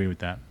completely agree with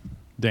that.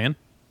 Dan?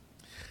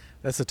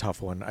 That's a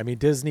tough one. I mean,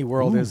 Disney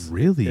World is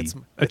really it's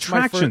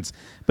attractions,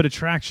 but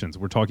attractions.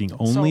 We're talking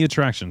only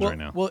attractions right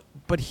now. Well,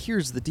 but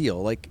here's the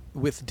deal: like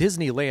with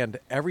Disneyland,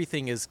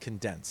 everything is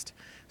condensed.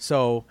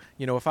 So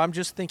if I'm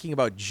just thinking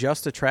about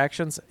just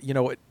attractions,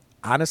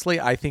 honestly,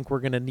 I think we're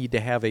going to need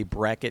to have a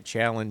bracket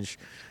challenge,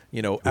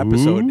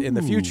 episode in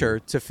the future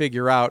to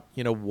figure out,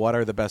 what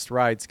are the best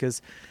rides.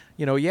 Because,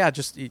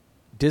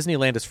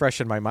 Disneyland is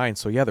fresh in my mind.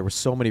 So, there were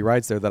so many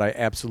rides there that I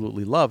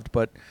absolutely loved.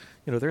 But,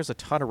 there's a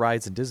ton of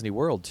rides in Disney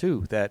World,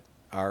 too, that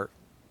are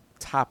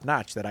top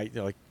notch that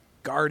like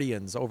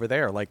Guardians over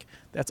there. Like,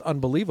 that's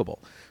unbelievable.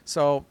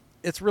 So,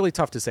 it's really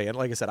tough to say. And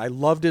like I said, I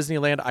love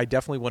Disneyland. I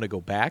definitely want to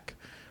go back.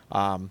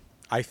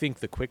 I think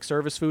the quick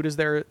service food is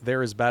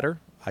there is better.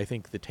 I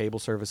think the table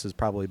service is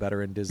probably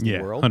better in Disney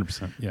World.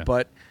 100%. Yeah,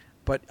 But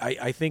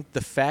I think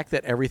the fact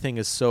that everything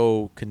is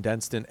so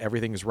condensed and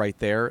everything is right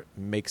there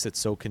makes it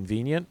so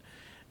convenient.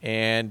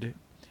 And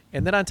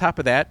then on top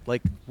of that,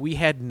 like we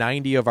had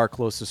 90 of our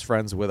closest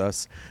friends with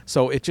us.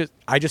 So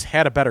I just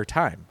had a better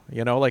time,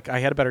 like I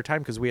had a better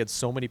time because we had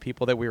so many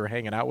people that we were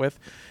hanging out with.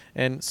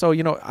 And so,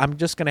 I'm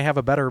just going to have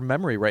a better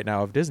memory right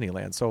now of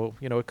Disneyland. So,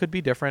 it could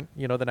be different,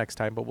 the next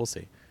time, but we'll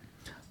see.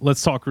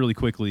 Let's talk really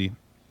quickly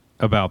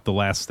about the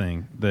last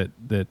thing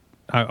that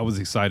I was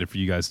excited for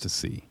you guys to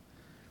see.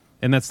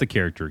 And that's the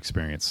character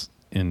experience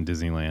in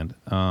Disneyland.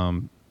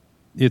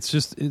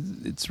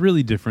 It's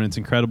really different. It's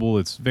incredible.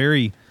 It's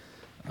very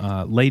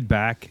laid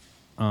back.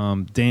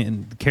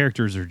 The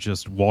characters are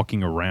just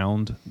walking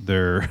around.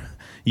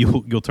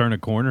 You'll turn a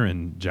corner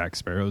and Jack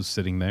Sparrow's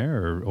sitting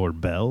there, or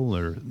Belle,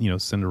 or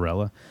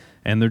Cinderella,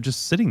 and they're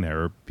just sitting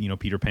there. Or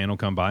Peter Pan will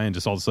come by and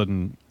just all of a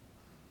sudden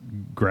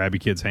grab your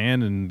kid's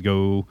hand and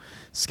go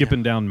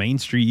skipping down Main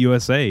Street,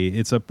 USA.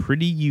 It's a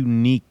pretty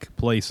unique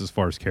place as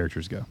far as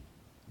characters go.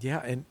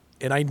 Yeah,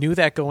 and I knew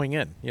that going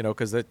in,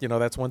 because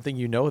that's one thing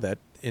that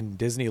in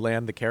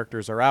Disneyland the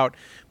characters are out,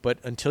 but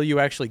until you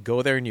actually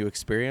go there and you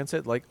experience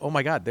it, like, oh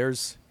my God,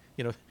 there's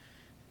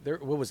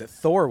what was it?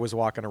 Thor was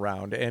walking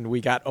around, and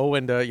we got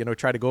Owen to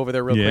try to go over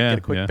there real quick, get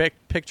a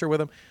quick picture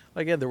with him.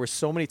 Again, there were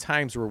so many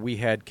times where we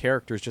had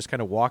characters just kind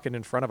of walking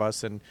in front of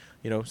us and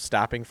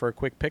stopping for a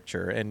quick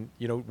picture, and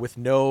with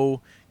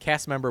no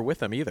cast member with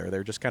them either.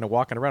 They're just kind of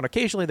walking around.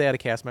 Occasionally they had a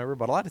cast member,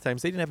 but a lot of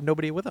times they didn't have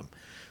nobody with them.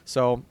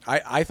 So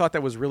I thought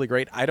that was really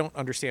great. I don't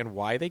understand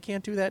why they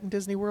can't do that in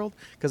Disney World,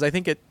 because I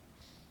think it,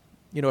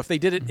 if they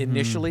did it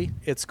initially,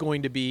 it's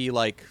going to be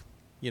like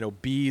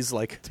bees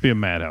like to be a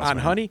madhouse on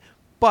man. honey.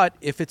 But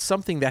if it's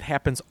something that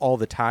happens all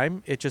the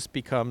time, it just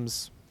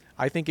becomes,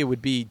 I think it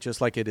would be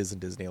just like it is in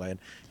Disneyland,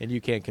 and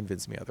you can't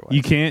convince me otherwise.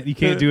 You can't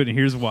do it, and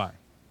here's why.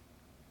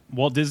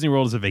 Walt Disney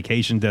World is a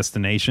vacation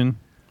destination,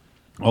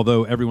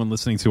 although everyone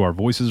listening to our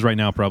voices right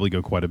now probably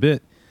go quite a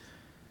bit.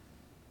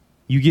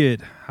 You get,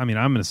 I'm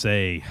going to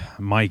say,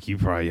 Mike, you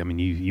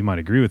might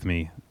agree with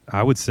me.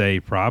 I would say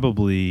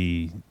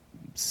probably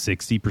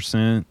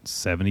 60%,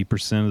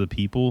 70% of the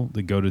people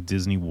that go to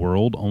Disney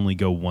World only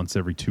go once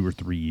every 2 or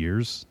 3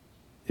 years.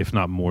 If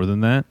not more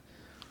than that.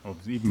 Oh,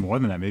 even more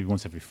than that, maybe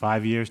once every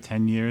 5 years,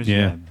 10 years.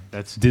 Yeah.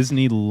 That's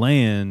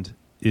Disneyland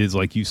is,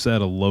 like you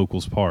said, a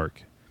locals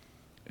park.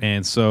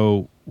 And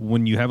so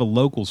when you have a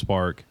locals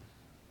park,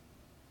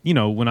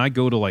 when I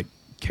go to like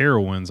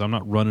Carowinds, I'm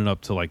not running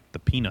up to like the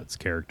Peanuts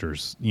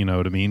characters, you know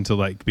what I mean? To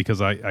like,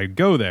 because I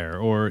go there,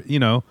 or,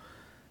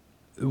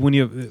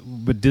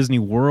 but Disney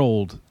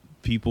World,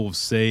 people have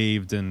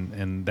saved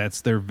and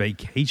that's their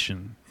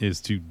vacation,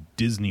 is to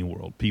Disney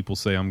World. People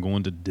say, I'm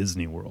going to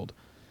Disney World.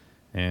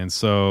 And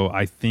so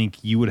I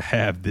think you would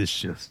have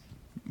this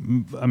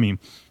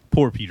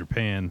poor Peter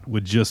Pan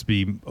would just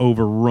be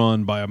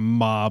overrun by a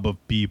mob of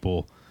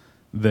people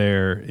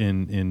there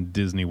in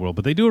Disney World.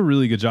 But they do a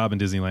really good job in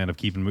Disneyland of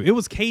keeping it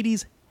was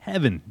Katie's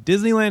heaven.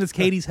 Disneyland is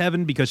Katie's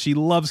heaven because she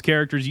loves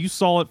characters. You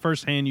saw it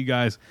firsthand, you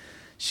guys.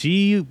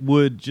 She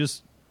would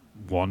just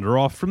wander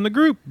off from the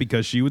group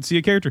because she would see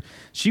a character.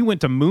 She went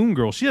to Moon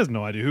Girl. She has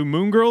no idea who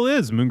Moon Girl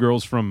is. Moon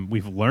Girl's from,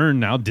 we've learned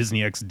now,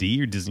 Disney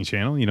XD or Disney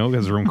Channel,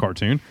 has her own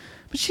cartoon.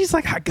 But she's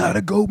like, I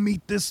gotta go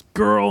meet this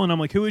girl. And I'm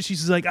like, who is she?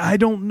 She's like, I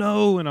don't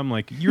know. And I'm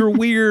like, you're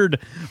weird.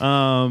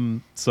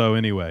 So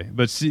anyway,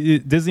 but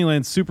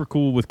Disneyland's super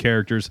cool with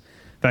characters.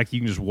 In fact, you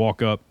can just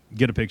walk up,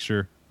 get a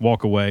picture,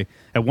 walk away.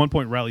 At one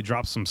point, Riley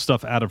drops some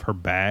stuff out of her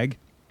bag,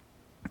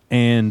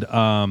 and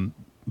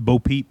Bo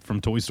Peep from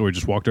Toy Story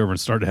just walked over and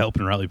started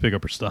helping Riley pick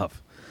up her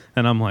stuff.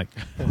 And I'm like,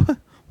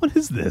 what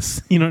is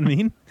this? You know what I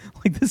mean?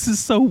 Like, this is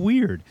so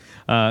weird.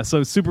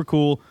 So super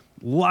cool.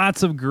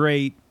 Lots of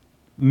great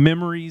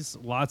memories,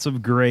 lots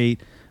of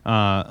great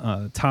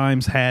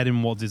times had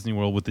in Walt Disney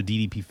World with the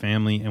DDP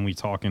family, and we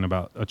talking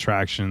about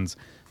attractions,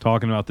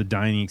 talking about the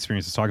dining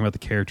experiences, talking about the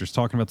characters,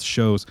 talking about the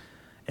shows.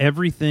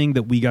 Everything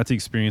that we got to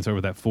experience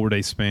over that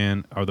 4-day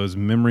span are those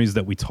memories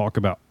that we talk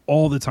about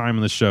all the time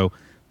in the show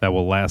that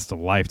will last a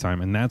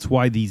lifetime. And that's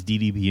why these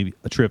DDP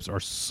trips are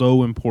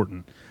so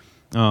important.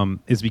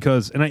 Is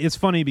because, and it's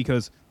funny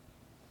because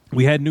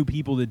we had new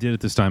people that did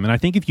it this time. And I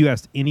think if you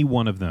asked any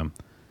one of them,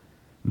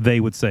 they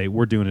would say,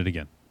 we're doing it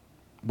again.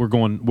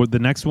 The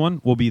next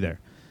one, we'll be there.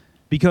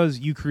 Because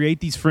you create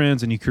these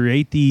friends and you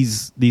create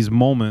these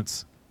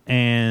moments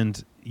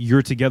and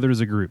you're together as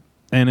a group.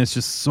 And it's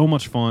just so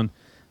much fun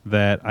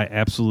that I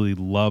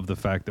absolutely love the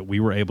fact that we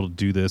were able to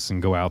do this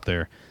and go out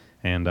there.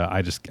 And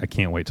I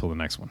can't wait till the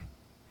next one.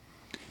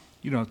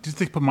 Just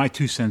to put my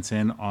 2 cents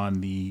in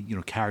on the,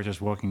 characters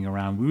walking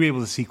around, we were able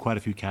to see quite a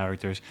few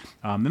characters.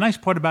 The nice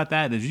part about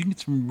that is you can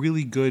get some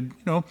really good,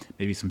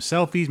 maybe some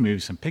selfies, maybe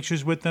some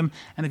pictures with them.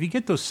 And if you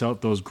get those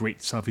great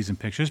selfies and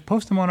pictures,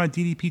 post them on our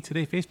DDP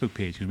Today Facebook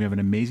page, because we have an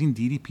amazing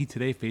DDP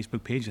Today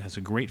Facebook page that has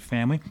a great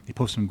family. They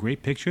post some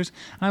great pictures.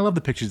 And I love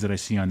the pictures that I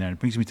see on there. It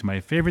brings me to my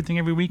favorite thing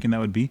every week, and that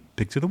would be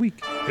Picks of the Week.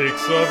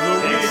 Picks of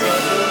the week.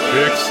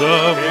 Picks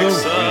of the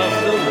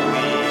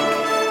week.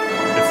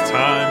 It's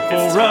time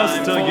for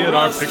us to get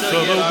our picks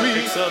of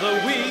the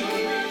week.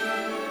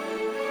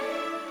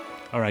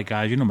 All right,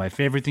 guys, my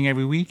favorite thing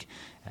every week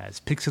is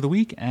Picks of the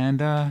Week.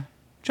 And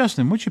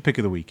Justin, what's your pick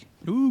of the week?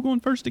 Ooh,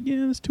 going first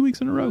again. It's 2 weeks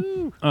in a row.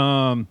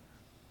 I'm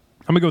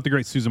going to go with the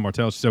great Susan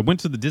Martell. She said, went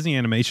to the Disney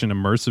Animation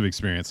Immersive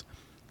Experience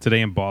today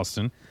in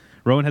Boston.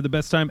 Rowan had the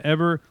best time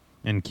ever,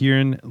 and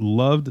Kieran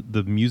loved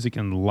the music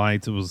and the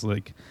lights. It was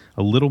like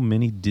a little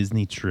mini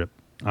Disney trip.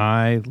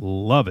 I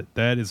love it.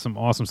 That is some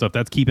awesome stuff.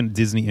 That's keeping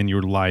Disney in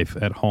your life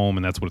at home,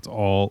 and that's what it's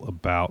all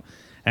about.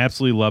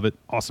 Absolutely love it.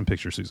 Awesome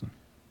picture, Susan.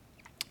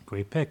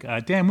 Great pick.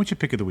 Dan, what's your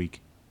pick of the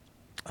week?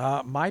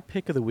 My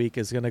pick of the week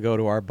is going to go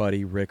to our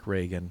buddy Rick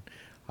Reagan.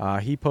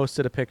 He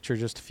posted a picture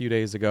just a few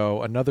days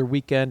ago. Another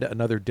weekend,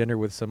 another dinner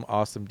with some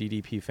awesome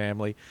DDP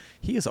family.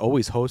 He is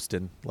always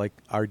hosting, like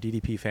our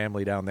DDP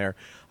family down there.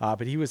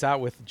 But he was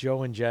out with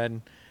Joe and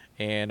Jen.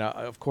 And,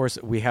 of course,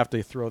 we have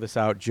to throw this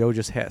out. Joe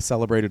just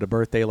celebrated a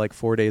birthday like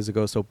 4 days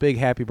ago. So big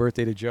happy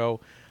birthday to Joe.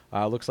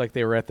 Looks like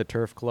they were at the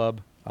Turf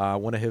Club,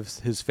 one of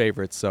his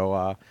favorites.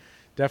 So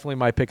definitely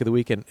my pick of the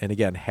week. And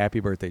again, happy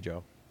birthday,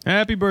 Joe.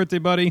 Happy birthday,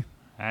 buddy.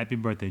 Happy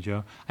birthday,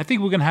 Joe. I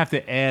think we're going to have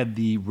to add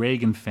the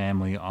Reagan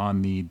family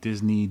on the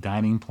Disney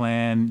dining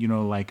plan,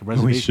 like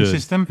reservation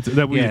system.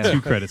 That would be a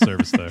 2-credit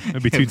service, though.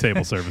 It'd be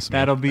 2-table service.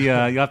 That'll be, you'll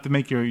have to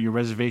make your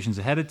reservations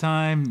ahead of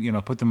time,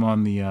 put them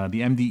on the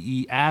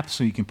MDE app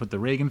so you can put the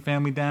Reagan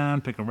family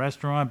down, pick a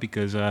restaurant,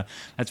 because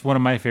that's one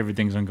of my favorite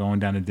things on going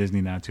down to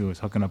Disney now, too, is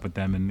hooking up with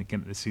them and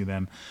getting to see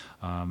them.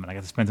 And I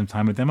got to spend some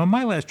time with them on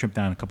my last trip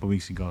down a couple of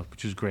weeks ago,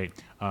 which is great.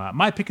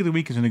 My pick of the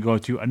week is going to go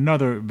to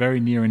another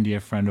very near and dear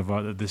friend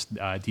of this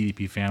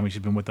DDP family.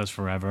 She's been with us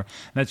forever.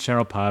 And that's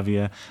Cheryl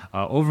Pavia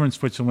over in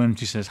Switzerland.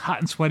 She says, hot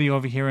and sweaty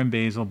over here in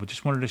Basel, but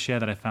just wanted to share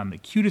that I found the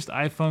cutest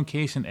iPhone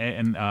case and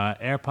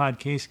AirPod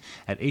case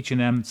at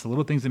H&M. It's the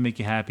little things that make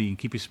you happy and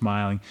keep you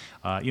smiling.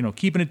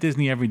 Keeping it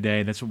Disney every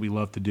day. That's what we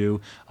love to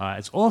do.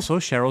 It's also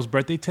Cheryl's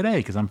birthday today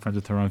because I'm friends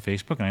with her on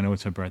Facebook and I know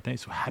it's her birthday.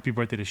 So happy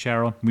birthday to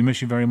Cheryl. We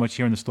miss you very much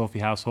here in the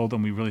Stolfi household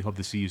and we really hope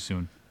to see you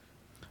soon.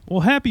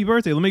 Well, happy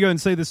birthday. Let me go ahead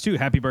and say this, too.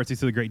 Happy birthday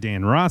to the great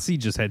Dan Rossi.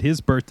 Just had his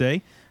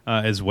birthday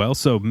as well.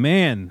 So,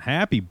 man,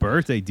 happy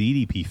birthday,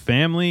 DDP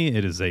family.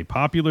 It is a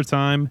popular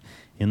time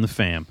in the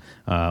fam.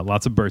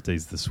 Lots of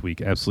birthdays this week.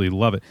 Absolutely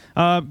love it.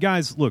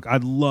 Guys, look, I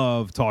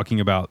love talking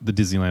about the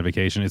Disneyland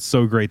vacation. It's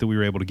so great that we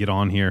were able to get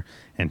on here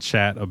and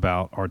chat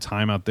about our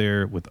time out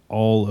there with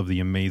all of the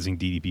amazing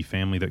DDP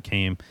family that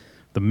came.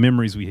 The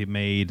memories we had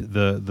made,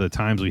 the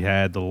times we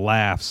had, the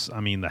laughs, the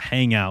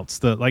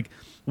hangouts,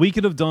 we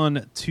could have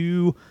done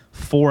 2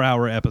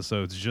 4-hour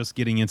episodes just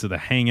getting into the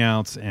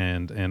hangouts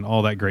and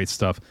all that great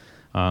stuff.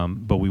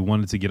 But we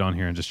wanted to get on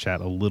here and just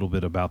chat a little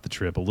bit about the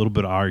trip, a little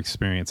bit of our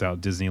experience out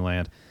at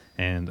Disneyland.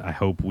 And I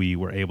hope we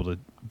were able to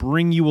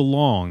bring you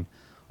along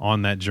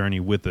on that journey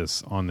with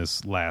us on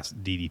this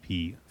last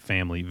DDP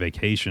family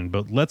vacation.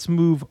 But let's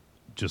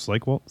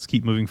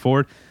keep moving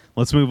forward.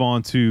 Let's move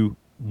on to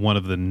one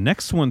of the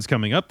next ones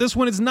coming up. This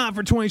one is not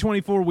for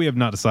 2024. We have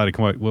not decided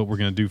quite what we're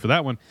going to do for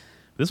that one.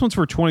 This one's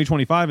for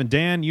 2025. And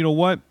Dan, you know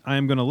what? I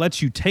am going to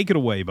let you take it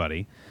away,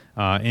 buddy,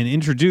 and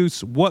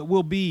introduce what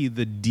will be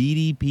the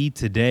DDP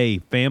Today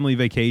family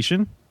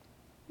vacation.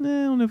 I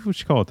don't know if we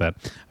should call it that,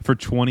 for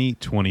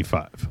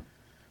 2025.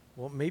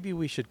 Well, maybe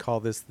we should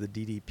call this the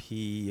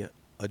DDP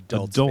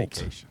Adult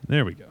Vacation.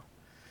 There we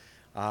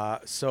go.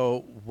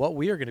 So what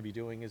we are going to be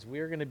doing is we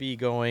are going to be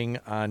going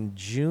on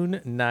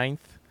June 9th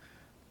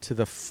to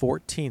the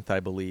 14th, I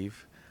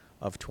believe,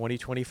 of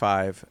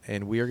 2025,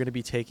 and we are going to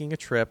be taking a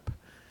trip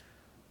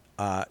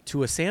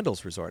to a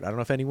sandals resort. I don't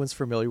know if anyone's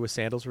familiar with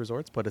sandals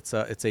resorts, but it's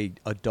a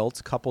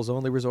adults couples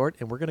only resort,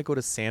 and we're going to go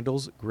to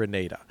Sandals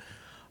Grenada.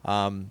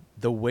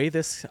 The way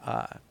this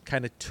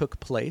kind of took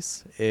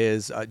place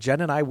is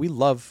Jen and I, we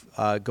love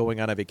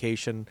going on a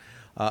vacation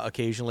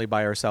occasionally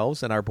by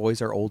ourselves, and our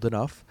boys are old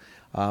enough.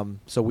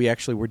 So we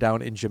actually were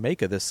down in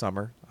Jamaica this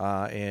summer,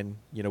 and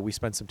we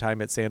spent some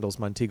time at Sandals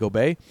Montego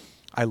Bay.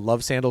 I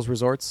love Sandals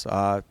resorts.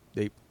 I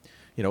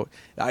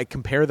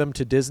compare them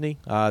to Disney.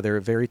 They're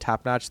very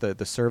top notch.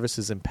 The service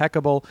is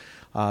impeccable.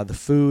 The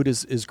food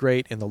is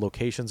great, and the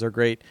locations are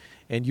great.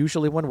 And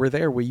usually when we're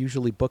there, we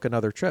usually book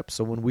another trip.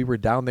 So when we were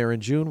down there in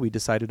June, we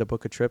decided to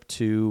book a trip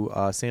to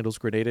Sandals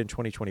Grenada in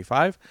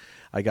 2025.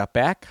 I got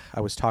back.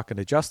 I was talking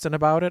to Justin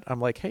about it.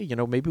 I'm like, hey,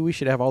 maybe we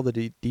should have all the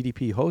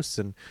DDP hosts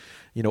and,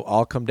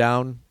 all come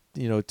down,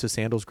 to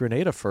Sandals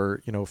Grenada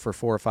for 4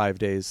 or 5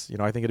 days.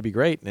 I think it'd be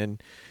great.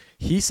 And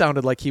he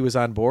sounded like he was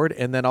on board,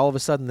 and then all of a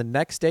sudden the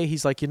next day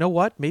he's like, you know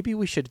what? Maybe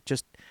we should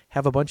just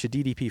have a bunch of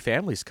DDP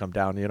families come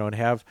down, and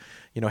have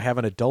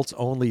an adults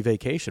only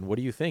vacation. What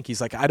do you think?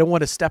 He's like, I don't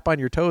want to step on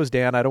your toes,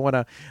 Dan. I don't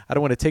want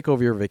to take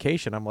over your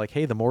vacation. I'm like,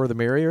 hey, the more the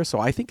merrier. So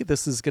I think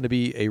this is going to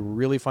be a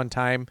really fun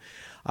time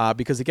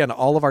because again,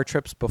 all of our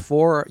trips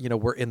before,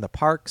 we're in the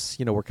parks,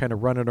 we're kind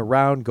of running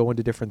around, going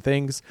to different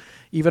things.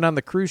 Even on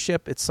the cruise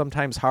ship, it's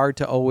sometimes hard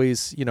to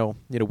always,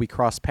 we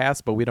cross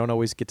paths, but we don't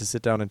always get to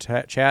sit down and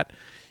chat.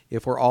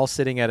 If we're all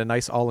sitting at a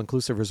nice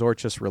all-inclusive resort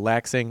just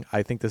relaxing,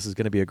 I think this is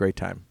going to be a great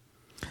time.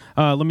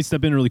 Let me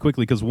step in really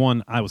quickly because,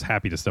 one, I was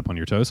happy to step on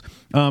your toes.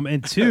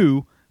 And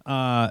two,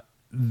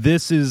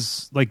 this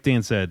is, like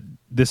Dan said,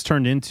 this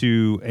turned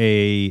into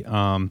a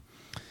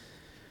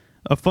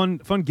fun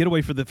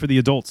getaway for the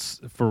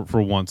adults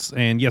for once.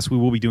 And, yes, we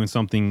will be doing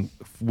something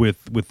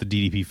with the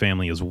DDP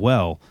family as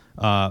well.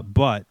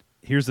 But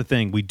here's the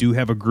thing. We do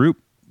have a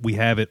group. We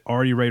have it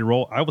already ready to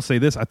roll. I will say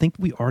this. I think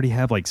we already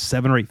have like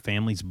 7 or 8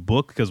 families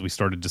booked because we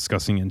started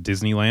discussing in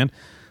Disneyland.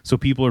 So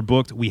people are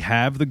booked. We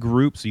have the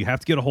group, so you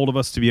have to get a hold of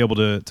us to be able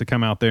to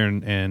come out there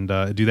and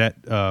do that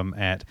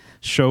at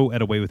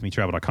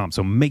show@awaywithmetravel.com.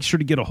 So make sure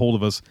to get a hold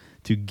of us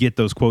to get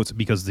those quotes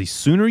because the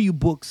sooner you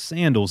book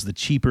Sandals, the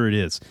cheaper it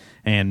is.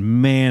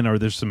 And man, are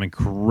there some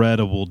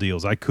incredible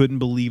deals. I couldn't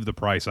believe the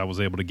price I was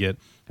able to get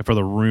for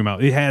the room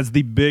out. It has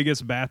the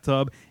biggest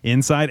bathtub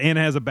inside and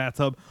it has a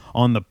bathtub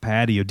on the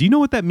patio. Do you know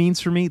what that means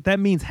for me? That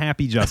means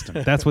happy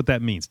Justin. That's what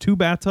that means. 2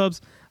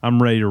 bathtubs,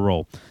 I'm ready to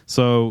roll.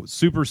 So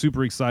super,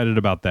 super excited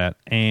about that.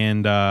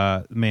 And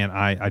man,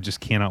 I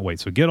just cannot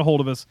wait. So get a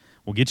hold of us.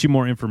 We'll get you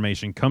more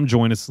information. Come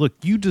join us. Look,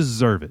 you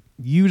deserve it.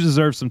 You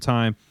deserve some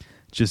time.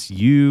 Just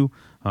you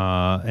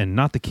and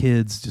not the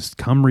kids. Just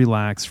come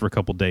relax for a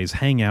couple days.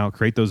 Hang out.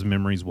 Create those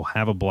memories. We'll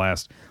have a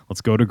blast. Let's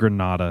go to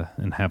Grenada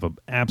and have an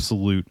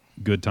absolute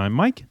good time.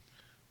 Mike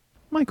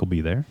will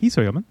be there. He's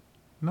coming.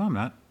 No, I'm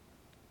not.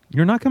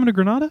 You're not coming to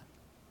Grenada?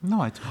 No,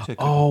 I told you.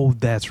 Oh,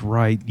 that's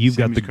right. You've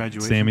Sammy's got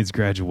graduation. Sammy's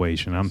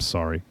graduation. I'm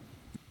sorry.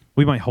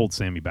 We might hold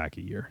Sammy back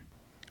a year.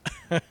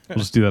 We'll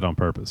just do that on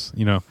purpose,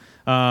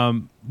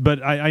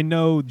 But I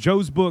know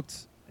Joe's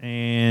booked,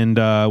 and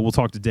we'll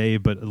talk to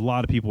Dave, but a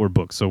lot of people are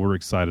booked, so we're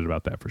excited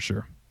about that for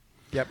sure.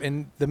 Yep,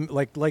 and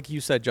like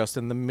you said,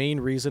 Justin, the main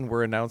reason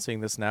we're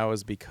announcing this now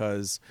is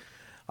because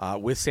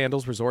with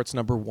Sandals Resorts,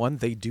 number one,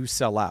 they do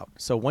sell out.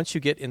 So once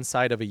you get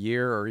inside of a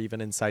year or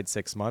even inside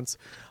 6 months,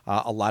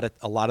 a lot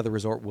of the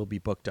resort will be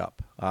booked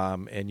up,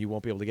 and you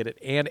won't be able to get it.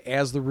 And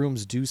as the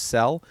rooms do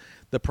sell,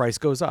 the price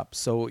goes up.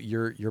 So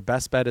your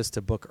best bet is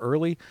to book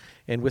early.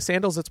 And with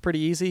Sandals, it's pretty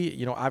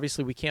easy.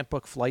 Obviously we can't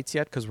book flights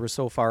yet because we're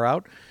so far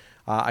out.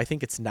 I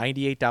think it's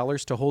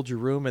 $98 to hold your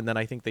room, and then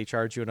I think they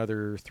charge you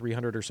another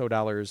 $300 or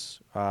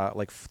so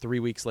like 3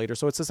 weeks later.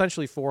 So it's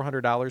essentially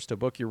 $400 to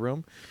book your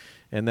room.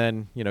 And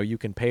then, you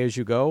can pay as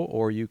you go,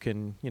 or you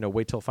can,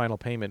 wait till final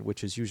payment,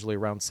 which is usually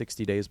around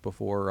 60 days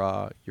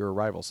before your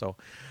arrival. So,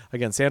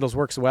 again, Sandals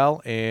works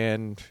well.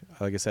 And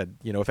like I said,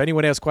 if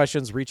anyone has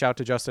questions, reach out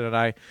to Justin and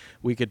I.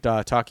 We could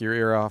talk your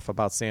ear off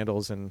about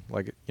Sandals and,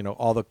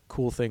 all the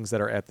cool things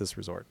that are at this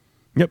resort.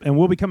 Yep, and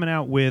we'll be coming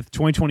out with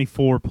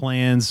 2024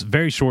 plans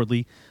very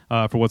shortly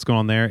for what's going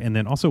on there. And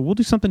then also we'll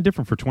do something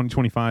different for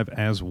 2025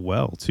 as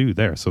well, too,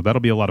 there. So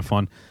that'll be a lot of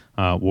fun.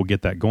 We'll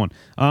get that going.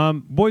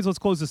 Boys, let's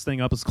close this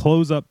thing up. Let's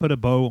close up, put a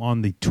bow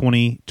on the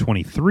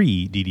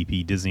 2023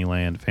 DDP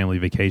Disneyland Family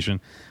Vacation.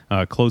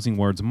 Closing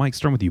words. Mike,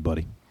 start with you,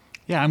 buddy.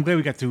 Yeah, I'm glad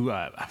we got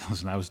to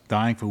listen. I was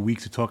dying for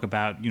weeks to talk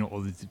about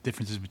all the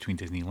differences between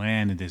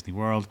Disneyland and Disney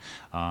World.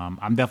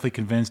 I'm definitely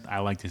convinced I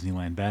like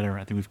Disneyland better.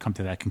 I think we've come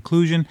to that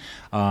conclusion.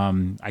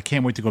 I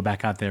can't wait to go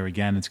back out there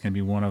again. It's going to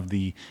be one of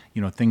the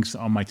things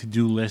on my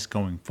to-do list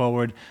going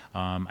forward.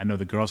 I know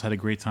the girls had a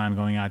great time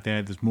going out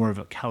there. There's more of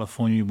a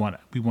California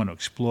we want to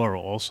explore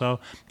also.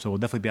 So we'll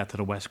definitely be out to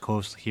the West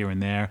Coast here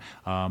and there.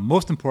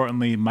 Most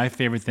importantly, my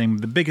favorite thing,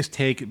 the biggest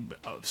take,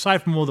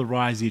 aside from all the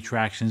rides, the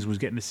attractions, was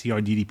getting to see our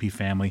DDP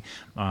family.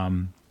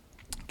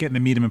 getting to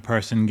meet them in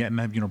person, getting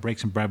to break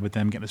some bread with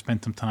them, getting to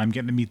spend some time,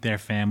 getting to meet their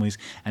families,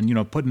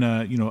 and putting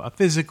a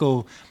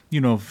physical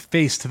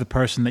face to the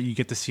person that you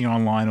get to see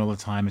online all the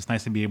time. It's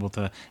nice to be able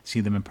to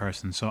see them in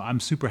person. So I'm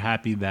super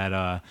happy that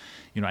I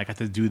got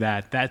to do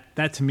that.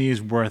 That to me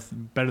is worth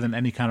better than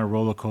any kind of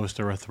roller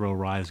coaster or thrill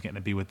ride, is getting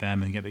to be with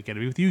them and get to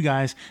be with you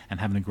guys and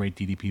having a great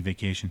DDP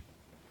vacation.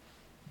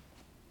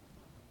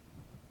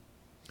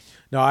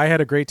 No, I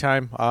had a great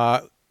time.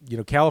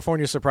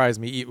 California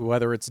surprised me,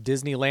 whether it's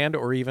Disneyland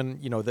or even,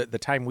 the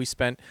time we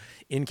spent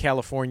in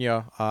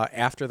California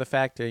after the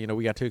fact.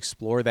 We got to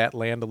explore that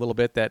land a little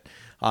bit that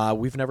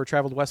we've never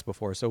traveled west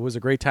before. So it was a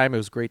great time. It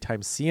was a great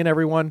time seeing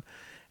everyone.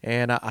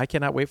 And I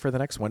cannot wait for the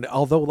next one.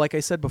 Although, like I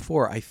said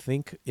before, I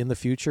think in the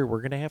future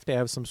we're going to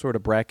have some sort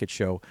of bracket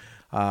show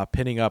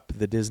pinning up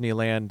the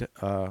Disneyland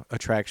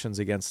attractions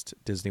against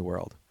Disney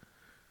World.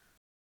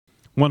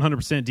 100%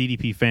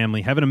 DDP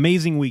family. Have an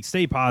amazing week.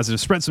 Stay positive.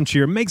 Spread some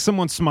cheer. Make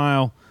someone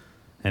smile.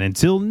 And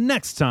until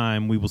next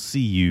time, we will see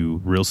you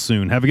real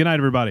soon. Have a good night,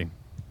 everybody.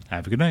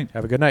 Have a good night.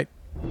 Have a good night.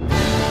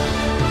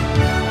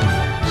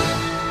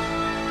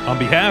 On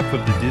behalf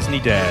of the Disney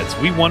Dads,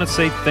 we want to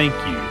say thank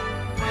you.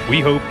 We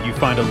hope you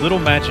find a little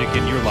magic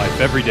in your life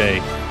every day,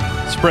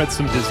 spread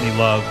some Disney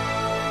love,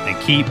 and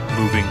keep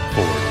moving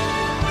forward.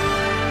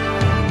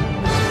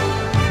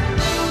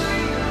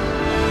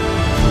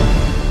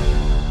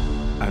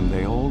 And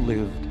they all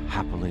lived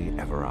happily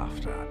ever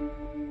after.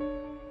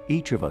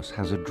 Each of us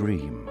has a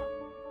dream,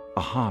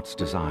 a heart's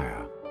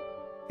desire.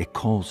 It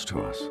calls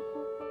to us.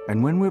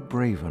 And when we're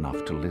brave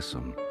enough to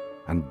listen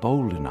and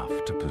bold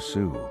enough to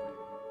pursue,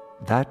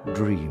 that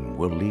dream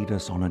will lead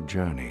us on a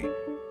journey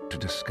to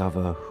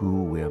discover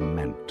who we're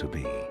meant to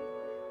be.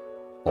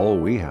 All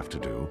we have to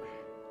do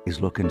is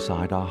look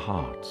inside our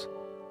hearts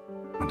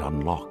and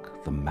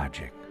unlock the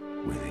magic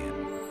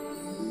within.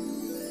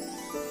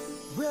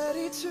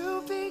 Ready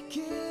to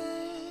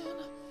begin,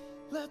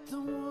 let the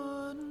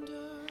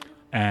wonder.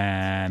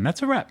 And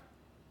that's a wrap.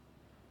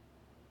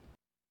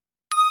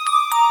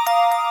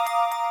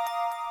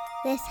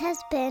 This has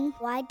been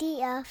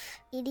YDF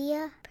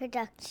Media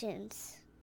Productions.